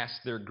and mask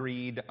their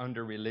greed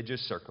under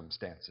religious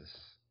circumstances.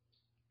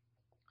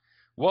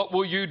 What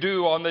will you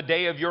do on the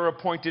day of your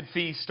appointed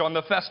feast, on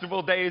the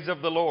festival days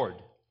of the Lord?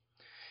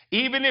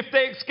 Even if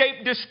they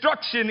escape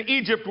destruction,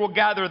 Egypt will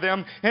gather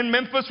them, and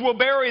Memphis will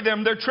bury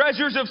them. Their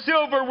treasures of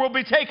silver will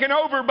be taken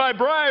over by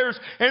briars,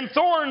 and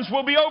thorns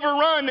will be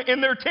overrun in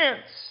their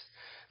tents.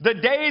 The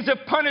days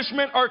of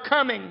punishment are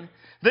coming.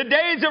 The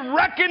days of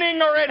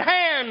reckoning are at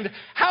hand.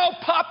 How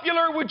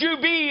popular would you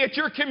be at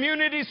your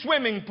community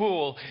swimming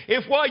pool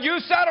if while you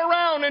sat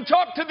around and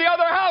talked to the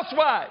other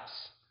housewives,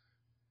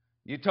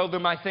 you told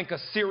them, I think a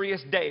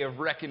serious day of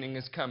reckoning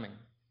is coming.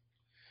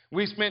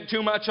 We spent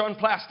too much on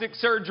plastic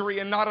surgery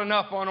and not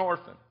enough on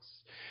orphans.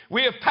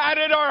 We have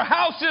padded our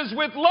houses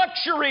with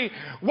luxury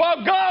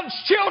while God's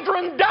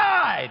children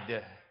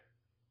died.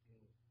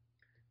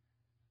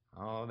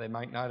 Oh, they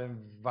might not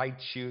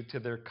invite you to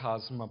their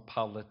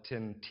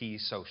cosmopolitan tea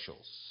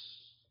socials.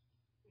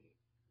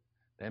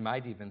 They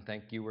might even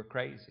think you were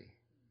crazy.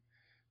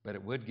 But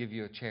it would give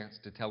you a chance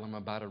to tell them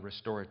about a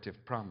restorative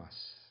promise.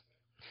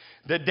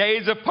 The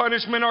days of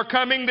punishment are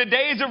coming. The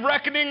days of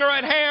reckoning are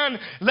at hand.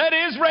 Let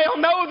Israel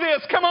know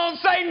this. Come on,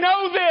 say,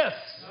 know this.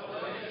 Know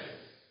this.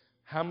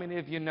 How many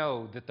of you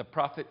know that the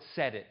prophet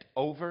said it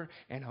over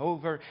and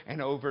over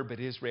and over, but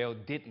Israel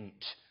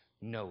didn't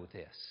know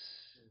this?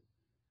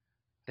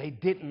 They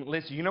didn't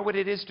listen. You know what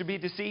it is to be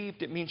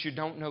deceived? It means you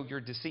don't know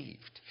you're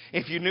deceived.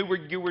 If you knew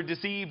you were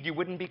deceived, you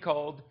wouldn't be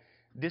called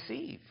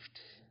deceived.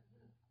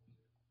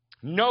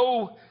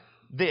 Know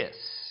this.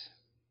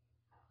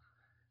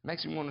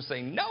 Makes me want to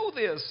say, know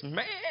this,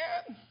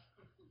 man.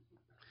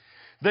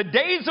 The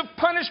days of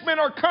punishment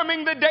are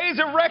coming. The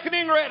days of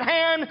reckoning are at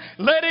hand.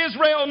 Let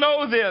Israel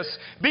know this.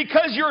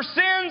 Because your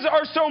sins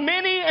are so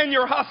many and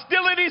your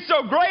hostility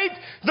so great,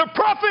 the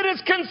prophet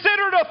is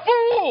considered a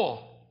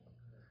fool.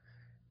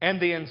 And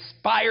the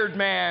inspired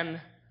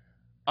man,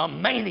 a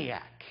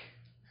maniac.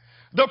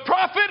 The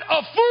prophet,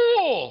 a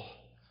fool.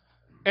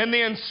 And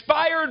the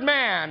inspired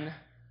man,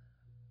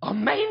 a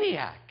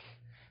maniac.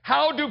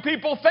 How do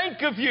people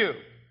think of you?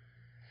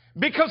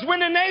 Because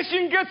when a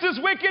nation gets as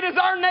wicked as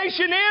our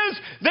nation is,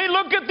 they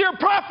look at their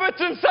prophets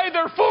and say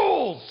they're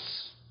fools.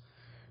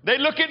 They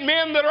look at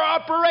men that are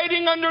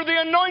operating under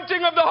the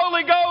anointing of the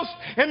Holy Ghost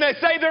and they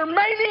say they're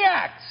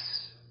maniacs.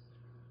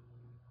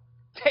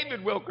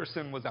 David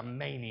Wilkerson was a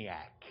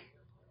maniac.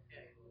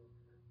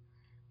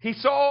 He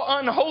saw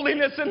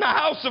unholiness in the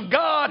house of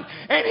God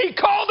and he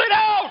called it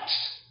out.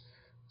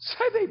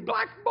 So they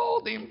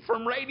blackballed him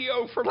from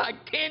radio for like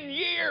 10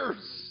 years.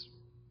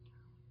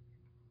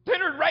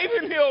 Leonard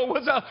Ravenhill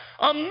was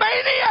a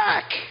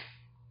maniac.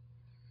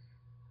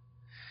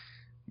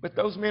 But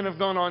those men have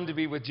gone on to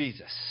be with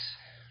Jesus.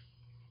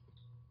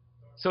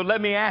 So let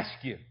me ask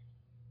you,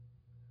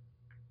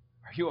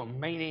 Are you a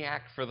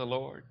maniac for the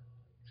Lord?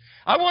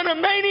 I want a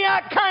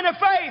maniac kind of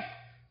faith.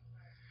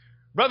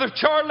 Brother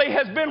Charlie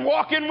has been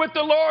walking with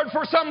the Lord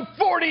for some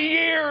 40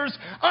 years,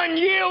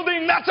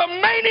 unyielding. That's a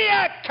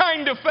maniac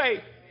kind of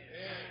faith.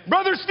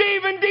 Brother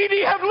Steve and Dee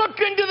Dee have looked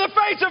into the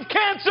face of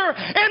cancer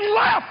and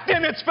laughed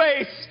in its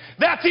face.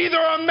 That's either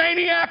a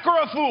maniac or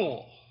a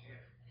fool.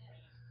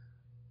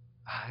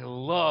 I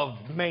love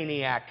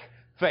maniac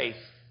faith.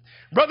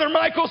 Brother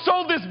Michael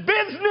sold his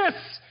business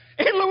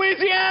in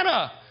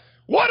Louisiana.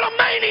 What a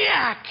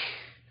maniac!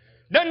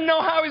 Doesn't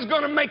know how he's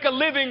going to make a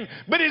living,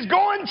 but he's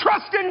going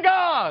trusting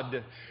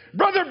God.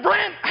 Brother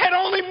Brent had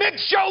only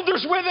mixed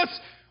shoulders with us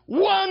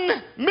one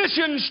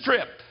mission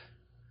trip.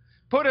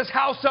 Put his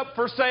house up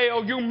for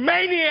sale, you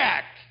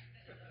maniac.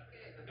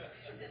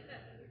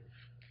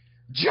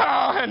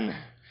 John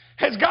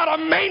has got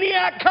a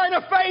maniac kind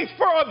of faith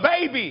for a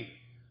baby.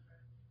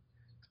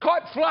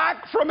 Caught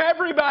flack from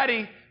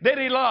everybody that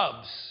he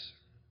loves.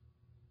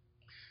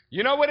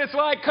 You know what it's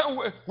like?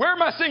 Where are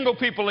my single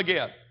people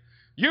again?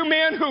 You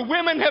men who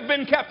women have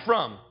been kept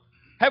from.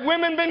 Have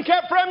women been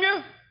kept from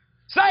you?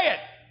 Say it.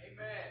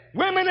 Amen.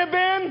 Women have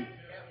been?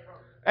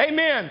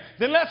 Amen.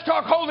 Then let's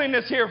talk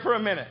holiness here for a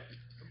minute.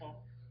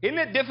 Isn't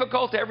it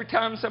difficult every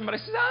time somebody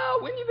says, oh,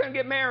 when are you going to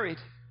get married?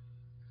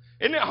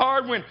 Isn't it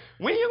hard when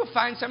you going to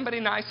find somebody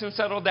nice and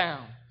settle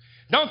down?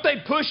 Don't they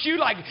push you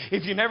like,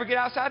 if you never get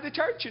outside the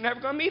church, you're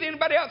never going to meet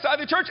anybody outside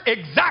the church?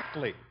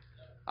 Exactly.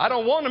 I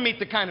don't want to meet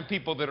the kind of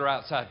people that are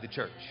outside the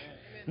church.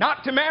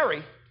 Not to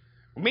marry.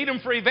 Meet them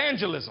for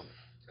evangelism.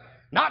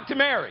 Not to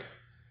marry.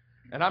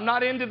 And I'm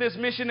not into this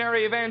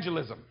missionary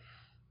evangelism.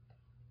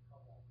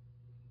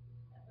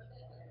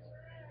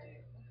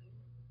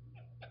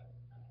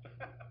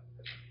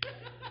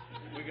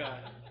 We got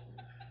it.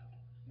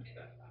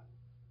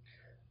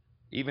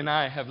 Even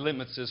I have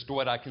limits as to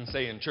what I can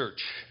say in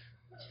church.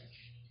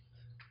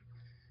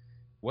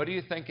 What do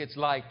you think it's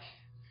like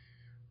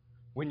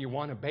when you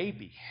want a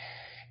baby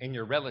and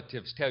your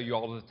relatives tell you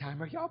all the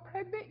time, are y'all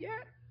pregnant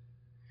yet?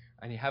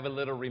 And you have a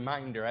little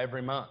reminder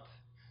every month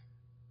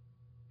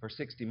for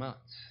 60 months.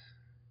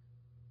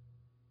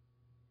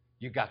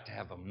 You got to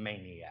have a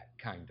maniac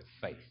kind of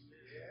faith.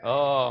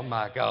 Oh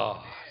my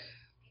God.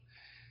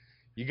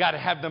 You got to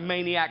have the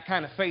maniac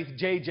kind of faith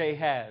JJ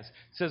has. It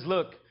says,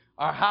 look,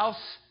 our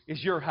house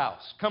is your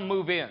house. Come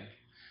move in.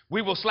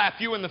 We will slap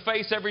you in the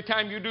face every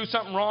time you do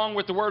something wrong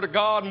with the Word of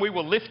God, and we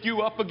will lift you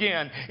up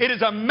again. It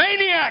is a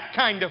maniac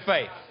kind of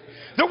faith.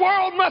 The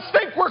world must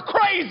think we're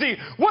crazy.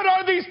 What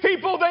are these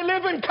people? They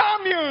live in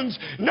communes.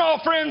 No,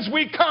 friends,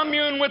 we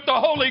commune with the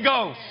Holy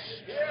Ghost.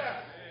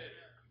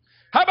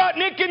 How about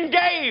Nick and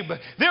Gabe?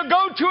 They'll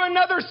go to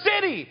another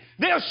city.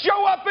 They'll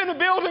show up in a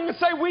building and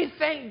say, we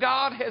think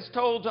God has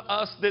told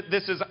us that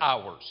this is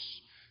ours.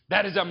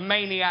 That is a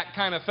maniac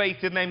kind of faith,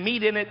 and they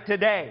meet in it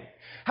today.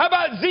 How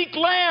about Zeke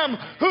Lamb,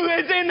 who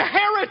is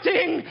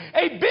inheriting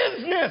a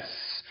business,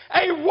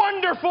 a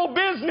wonderful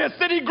business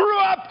that he grew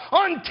up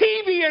on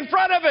TV in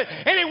front of it,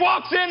 and he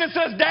walks in and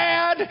says,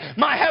 Dad,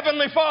 my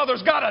Heavenly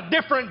Father's got a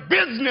different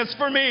business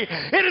for me.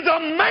 It is a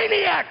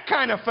maniac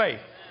kind of faith.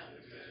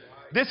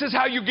 This is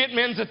how you get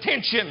men's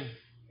attention.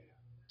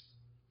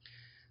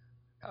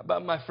 How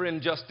about my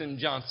friend Justin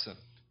Johnson?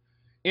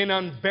 In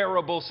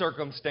unbearable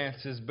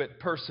circumstances, but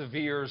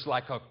perseveres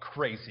like a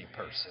crazy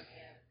person.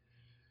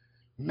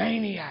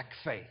 Maniac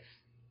faith.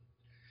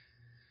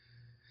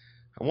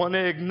 I want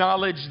to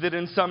acknowledge that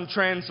in some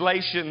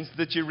translations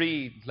that you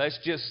read, let's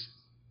just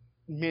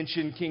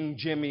mention King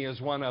Jimmy as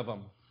one of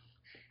them.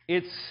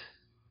 It's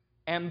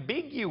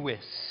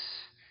ambiguous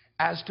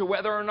as to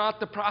whether or not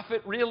the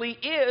prophet really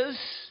is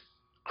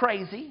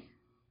crazy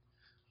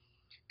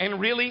and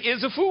really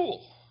is a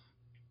fool.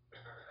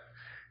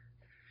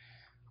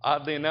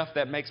 Oddly enough,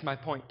 that makes my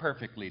point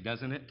perfectly,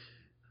 doesn't it?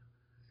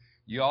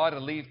 You ought to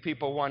leave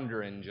people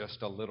wondering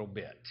just a little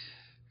bit.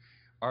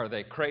 Are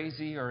they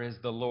crazy, or is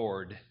the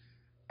Lord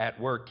at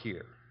work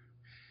here?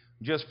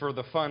 Just for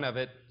the fun of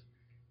it,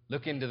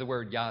 look into the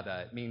word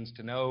yada. It means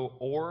to know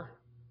or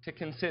to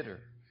consider.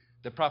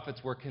 The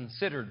prophets were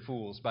considered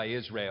fools by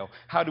Israel.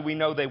 How do we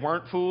know they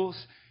weren't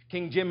fools?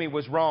 King Jimmy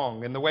was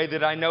wrong. And the way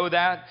that I know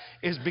that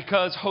is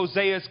because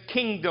Hosea's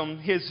kingdom,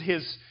 his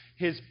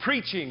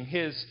preaching,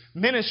 his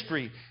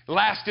ministry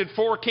lasted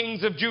 4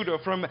 kings of Judah,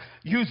 from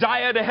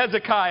Uzziah to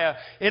Hezekiah.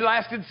 It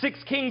lasted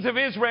 6 kings of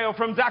Israel,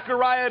 from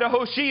Zechariah to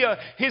Hoshea.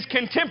 His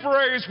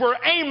contemporaries were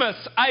Amos,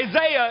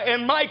 Isaiah,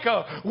 and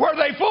Micah. Were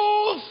they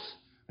fools?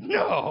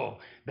 No,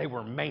 they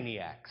were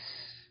maniacs.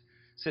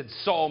 Said,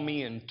 saw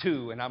me in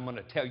 2, and I'm going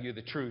to tell you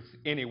the truth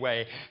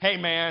anyway. Hey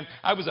man,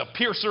 I was a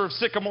piercer of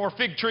sycamore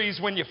fig trees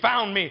when you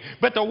found me,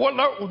 but the word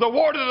of the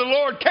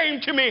Lord came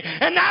to me,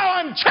 and now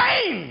I'm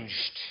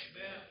changed.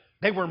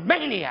 They were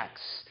maniacs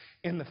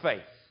in the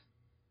faith.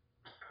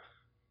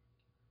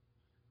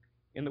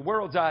 In the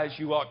world's eyes,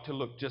 you ought to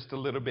look just a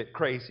little bit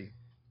crazy.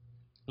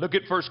 Look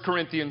at 1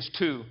 Corinthians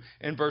 2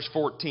 and verse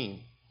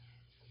 14.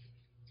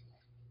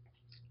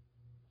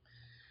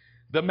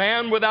 The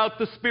man without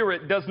the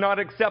Spirit does not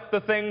accept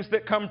the things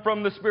that come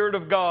from the Spirit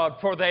of God,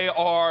 for they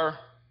are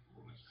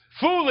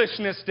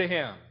foolishness to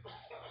him.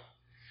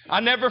 I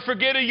never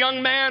forget a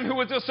young man who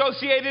was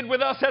associated with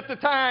us at the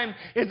time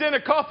is in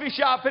a coffee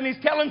shop and he's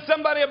telling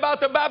somebody about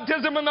the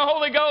baptism in the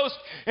Holy Ghost,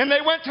 and they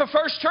went to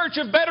First Church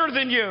of Better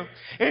Than You.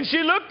 And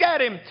she looked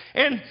at him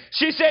and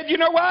she said, you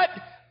know what?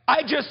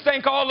 I just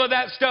think all of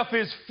that stuff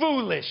is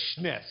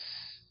foolishness.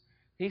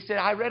 He said,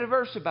 I read a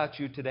verse about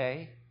you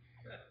today.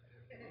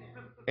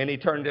 And he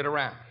turned it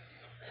around.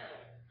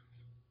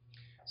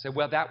 Said,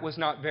 well, that was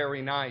not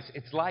very nice.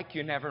 It's like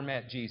you never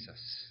met Jesus.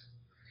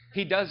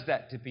 He does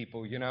that to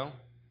people, you know.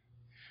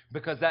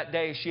 Because that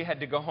day she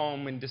had to go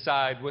home and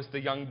decide, was the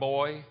young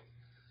boy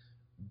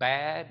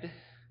bad,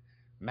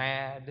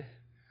 mad,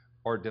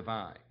 or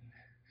divine?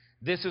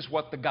 This is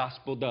what the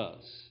gospel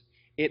does.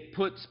 It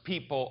puts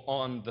people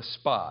on the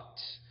spot.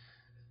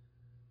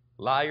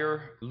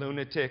 Liar,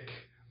 lunatic,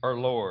 or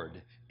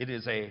Lord. It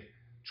is a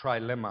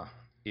trilemma,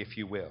 if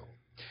you will.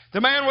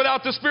 The man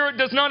without the Spirit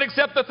does not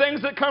accept the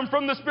things that come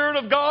from the Spirit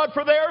of God,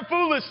 for they are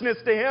foolishness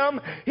to him.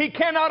 He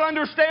cannot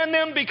understand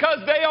them because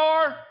they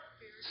are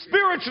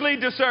spiritually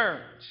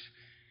discerned.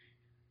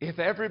 If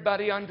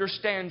everybody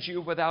understands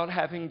you without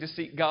having to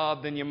seek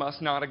God, then you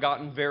must not have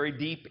gotten very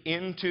deep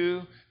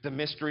into the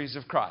mysteries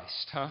of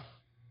Christ, huh?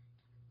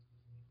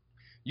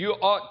 You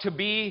ought to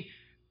be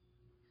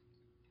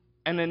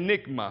an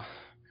enigma,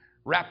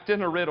 wrapped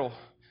in a riddle,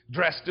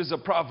 dressed as a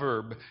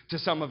proverb to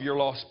some of your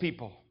lost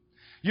people.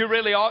 You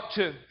really ought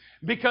to,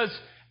 because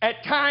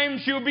at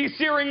times you'll be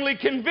searingly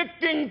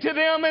convicting to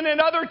them, and at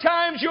other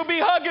times you'll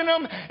be hugging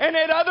them, and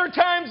at other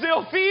times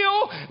they'll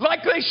feel like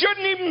they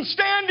shouldn't even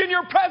stand in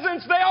your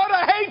presence. They ought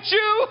to hate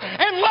you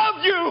and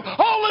love you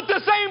all at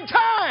the same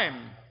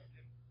time,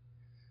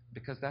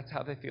 because that's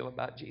how they feel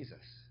about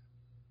Jesus.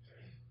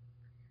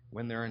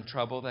 When they're in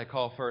trouble, they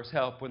call for his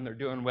help. When they're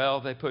doing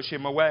well, they push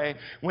him away.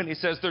 When he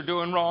says they're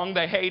doing wrong,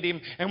 they hate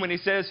him. And when he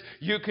says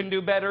you can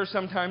do better,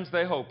 sometimes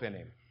they hope in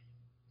him.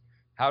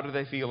 How do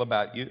they feel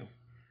about you?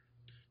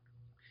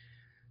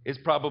 It's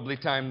probably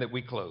time that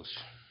we close.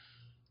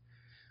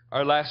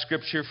 Our last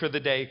scripture for the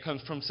day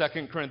comes from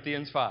 2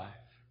 Corinthians 5.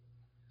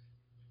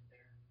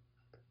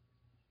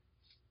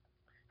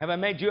 Have I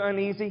made you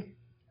uneasy?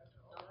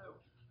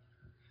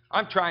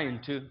 I'm trying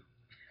to.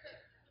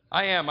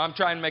 I am. I'm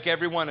trying to make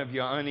every one of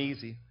you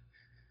uneasy.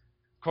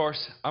 Of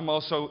course, I'm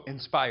also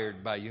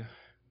inspired by you.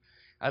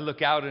 I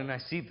look out and I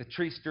see the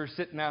treesters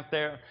sitting out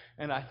there,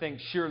 and I think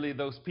surely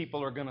those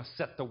people are going to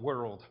set the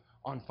world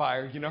on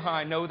fire. You know how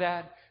I know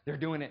that? They're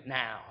doing it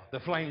now. The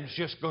flame's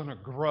just going to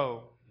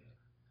grow.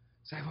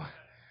 Say, well,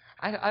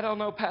 I don't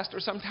know, Pastor.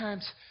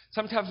 Sometimes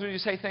when you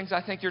say things,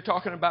 I think you're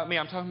talking about me.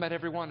 I'm talking about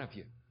every one of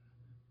you.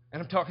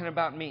 And I'm talking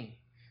about me.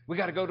 We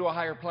got to go to a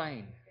higher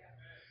plane.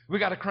 We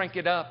got to crank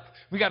it up.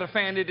 We got to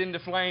fan it into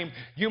flame.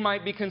 You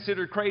might be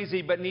considered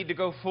crazy, but need to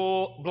go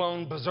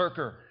full-blown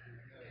berserker.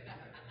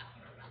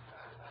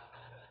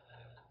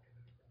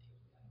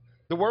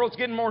 The world's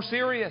getting more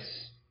serious.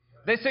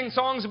 They sing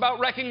songs about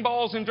wrecking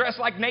balls and dress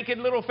like naked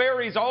little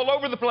fairies all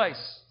over the place.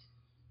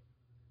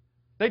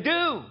 They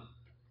do.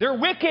 They're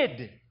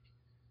wicked.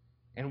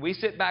 And we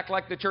sit back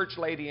like the church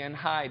lady and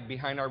hide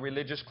behind our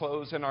religious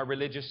clothes and our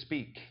religious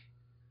speak.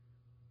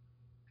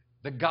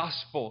 The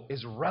gospel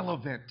is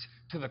relevant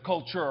to the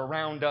culture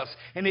around us,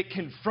 and it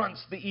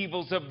confronts the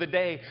evils of the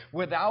day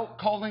without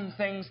calling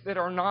things that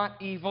are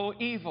not evil,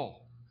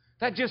 evil.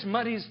 That just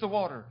muddies the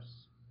waters.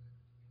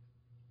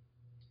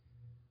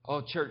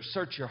 Oh, church,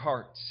 search your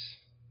hearts.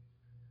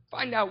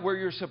 Find out where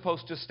you're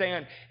supposed to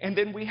stand. And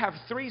then we have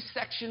 3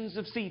 sections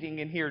of seating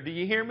in here. Do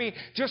you hear me?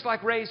 Just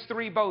like Ray's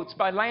 3 boats,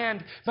 by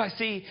land, by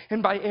sea,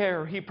 and by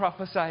air, he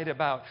prophesied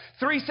about.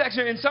 3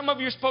 sections, and some of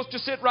you are supposed to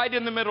sit right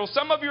in the middle.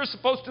 Some of you are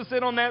supposed to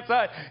sit on that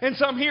side, and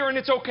some here, and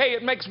it's okay.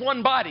 It makes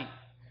one body.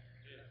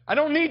 I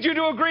don't need you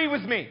to agree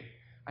with me.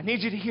 I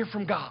need you to hear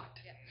from God.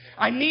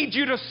 I need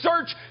you to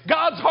search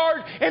God's heart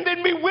and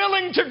then be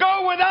willing to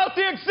go without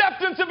the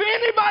acceptance of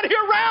anybody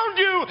around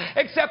you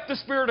except the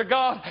Spirit of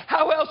God.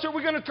 How else are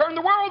we going to turn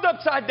the world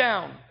upside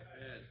down?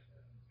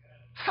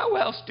 How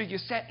else do you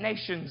set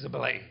nations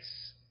ablaze?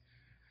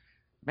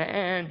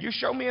 Man, you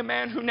show me a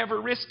man who never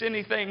risked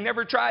anything,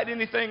 never tried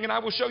anything, and I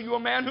will show you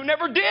a man who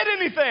never did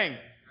anything.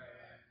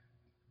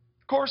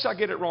 Of course, I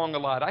get it wrong a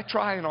lot. I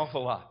try an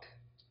awful lot.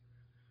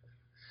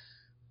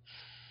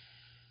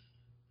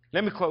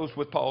 Let me close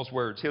with Paul's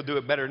words. He'll do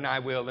it better than I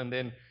will, and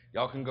then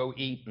y'all can go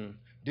eat and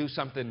do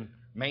something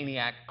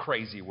maniac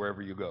crazy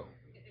wherever you go.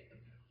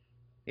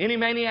 Any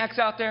maniacs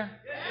out there?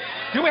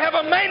 Do we have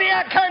a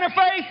maniac kind of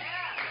faith?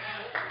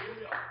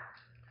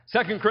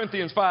 2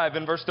 Corinthians 5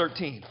 and verse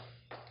 13.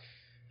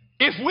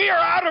 If we are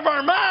out of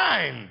our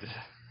mind,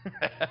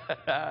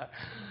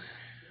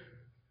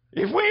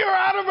 if we are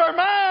out of our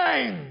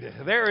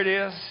mind, there it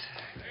is.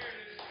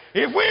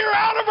 If we are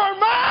out of our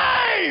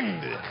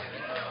mind,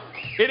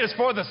 it is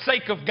for the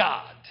sake of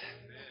God.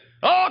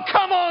 Oh,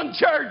 come on,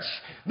 church.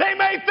 They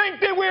may think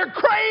that we're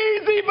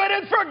crazy, but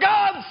it's for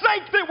God's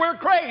sake that we're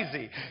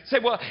crazy. Say,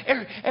 well,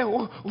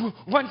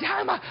 one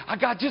time I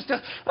got just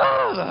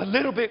a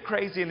little bit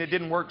crazy and it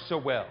didn't work so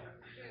well.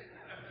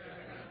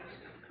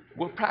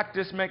 Well,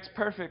 practice makes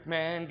perfect,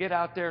 man. Get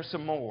out there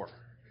some more.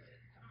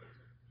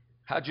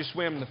 How'd you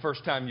swim the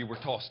first time you were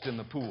tossed in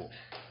the pool?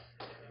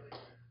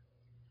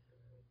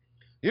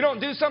 You don't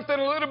do something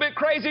a little bit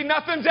crazy,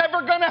 nothing's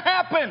ever going to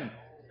happen.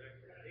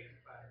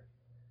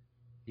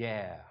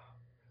 Yeah.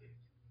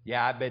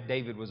 Yeah, I bet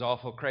David was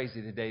awful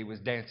crazy today. He was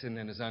dancing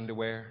in his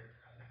underwear.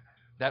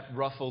 That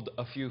ruffled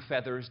a few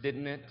feathers,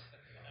 didn't it?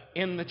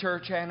 In the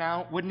church and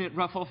out, wouldn't it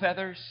ruffle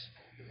feathers?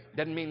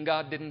 Doesn't mean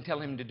God didn't tell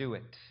him to do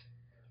it.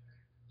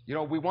 You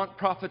know, we want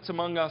prophets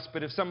among us,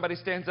 but if somebody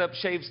stands up,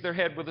 shaves their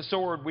head with a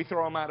sword, we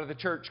throw them out of the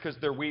church because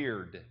they're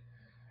weird.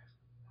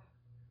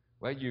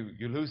 Well, you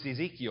lose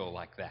Ezekiel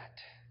like that.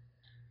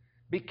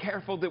 Be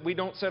careful that we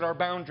don't set our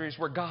boundaries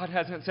where God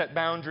hasn't set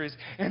boundaries.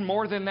 And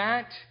more than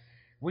that,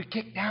 we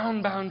kick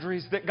down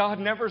boundaries that God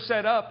never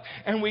set up,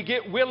 and we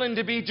get willing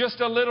to be just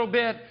a little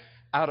bit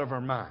out of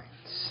our minds.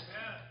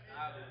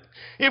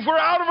 If we're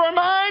out of our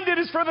mind, it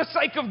is for the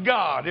sake of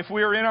God. If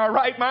we are in our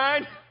right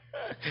mind,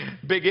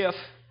 big if.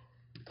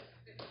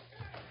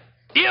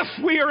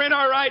 If we are in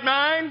our right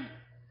mind,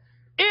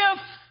 if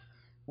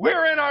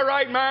we're in our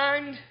right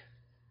mind,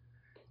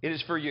 it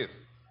is for you.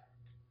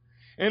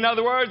 In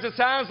other words, it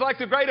sounds like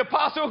the great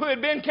apostle who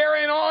had been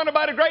carrying on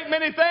about a great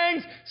many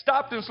things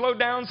stopped and slowed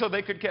down so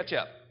they could catch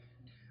up.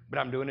 But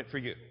I'm doing it for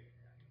you.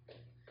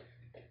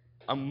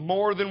 I'm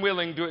more than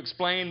willing to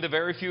explain the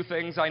very few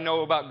things I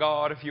know about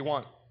God if you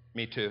want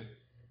me to.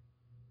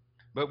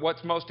 But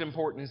what's most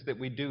important is that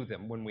we do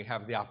them when we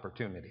have the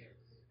opportunity.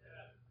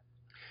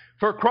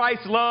 For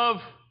Christ's love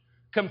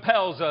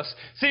compels us.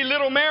 See,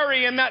 little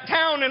Mary in that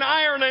town in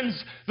Ireland,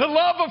 the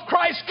love of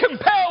Christ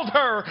compelled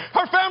her.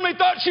 Her family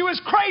thought she was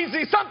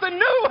crazy. Something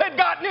new had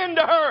gotten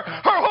into her.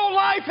 Her whole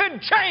life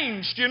had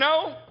changed, you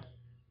know.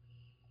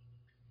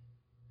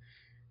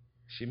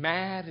 Is she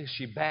mad? Is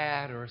she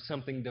bad? Or has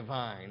something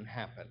divine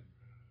happened?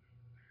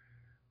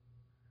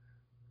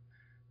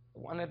 I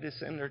wanted to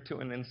send her to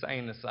an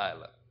insane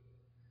asylum.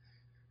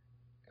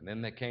 And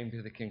then they came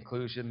to the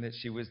conclusion that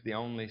she was the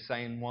only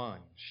sane one.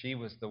 She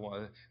was the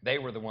one. They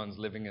were the ones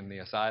living in the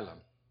asylum.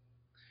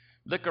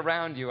 Look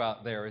around you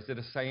out there. Is it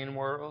a sane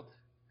world?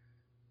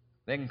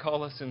 They can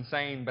call us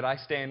insane, but I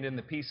stand in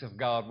the peace of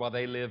God while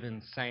they live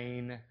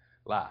insane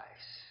lives.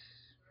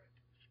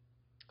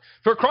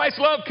 For Christ's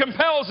love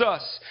compels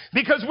us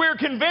because we're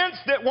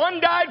convinced that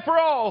one died for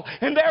all,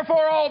 and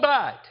therefore all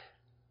died.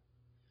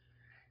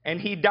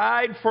 And he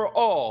died for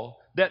all,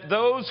 that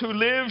those who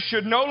live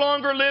should no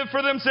longer live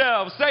for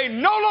themselves. Say,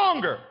 no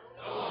longer.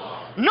 No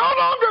longer. No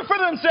longer for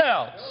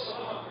themselves.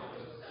 No longer.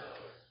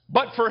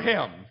 But for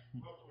him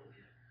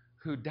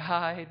who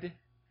died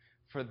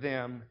for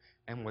them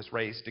and was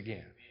raised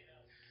again.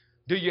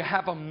 Do you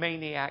have a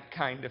maniac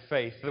kind of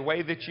faith? The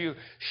way that you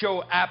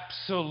show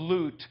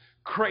absolute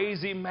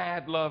crazy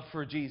mad love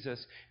for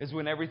Jesus is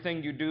when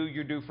everything you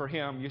do for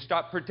him. You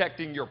stop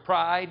protecting your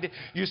pride,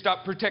 you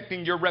stop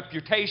protecting your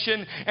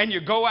reputation, and you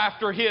go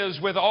after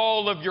his with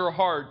all of your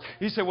heart.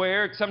 You say, well,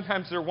 Eric,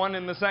 sometimes they're one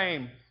and the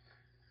same.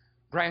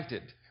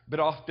 Granted, but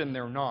often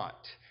they're not.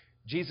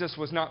 Jesus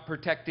was not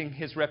protecting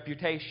his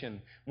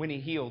reputation when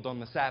he healed on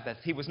the Sabbath.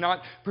 He was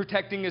not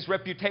protecting his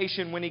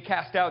reputation when he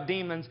cast out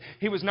demons.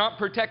 He was not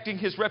protecting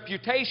his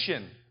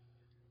reputation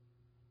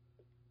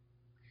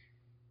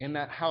in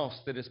that house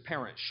that his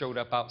parents showed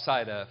up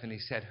outside of, and he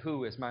said,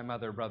 who is my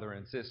mother, brother,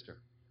 and sister?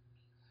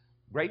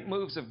 Great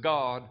moves of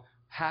God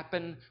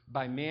happen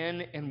by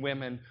men and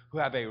women who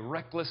have a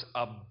reckless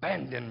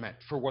abandonment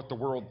for what the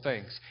world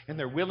thinks, and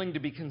they're willing to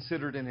be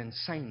considered an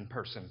insane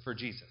person for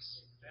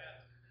Jesus.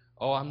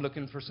 Oh, I'm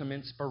looking for some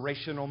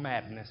inspirational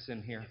madness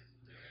in here.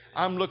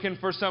 I'm looking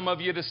for some of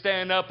you to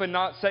stand up and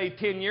not say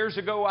 10 years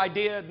ago I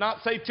did,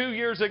 not say 2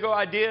 years ago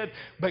I did,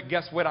 but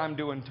guess what I'm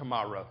doing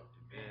tomorrow?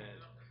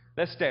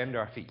 Let's stand to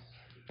our feet.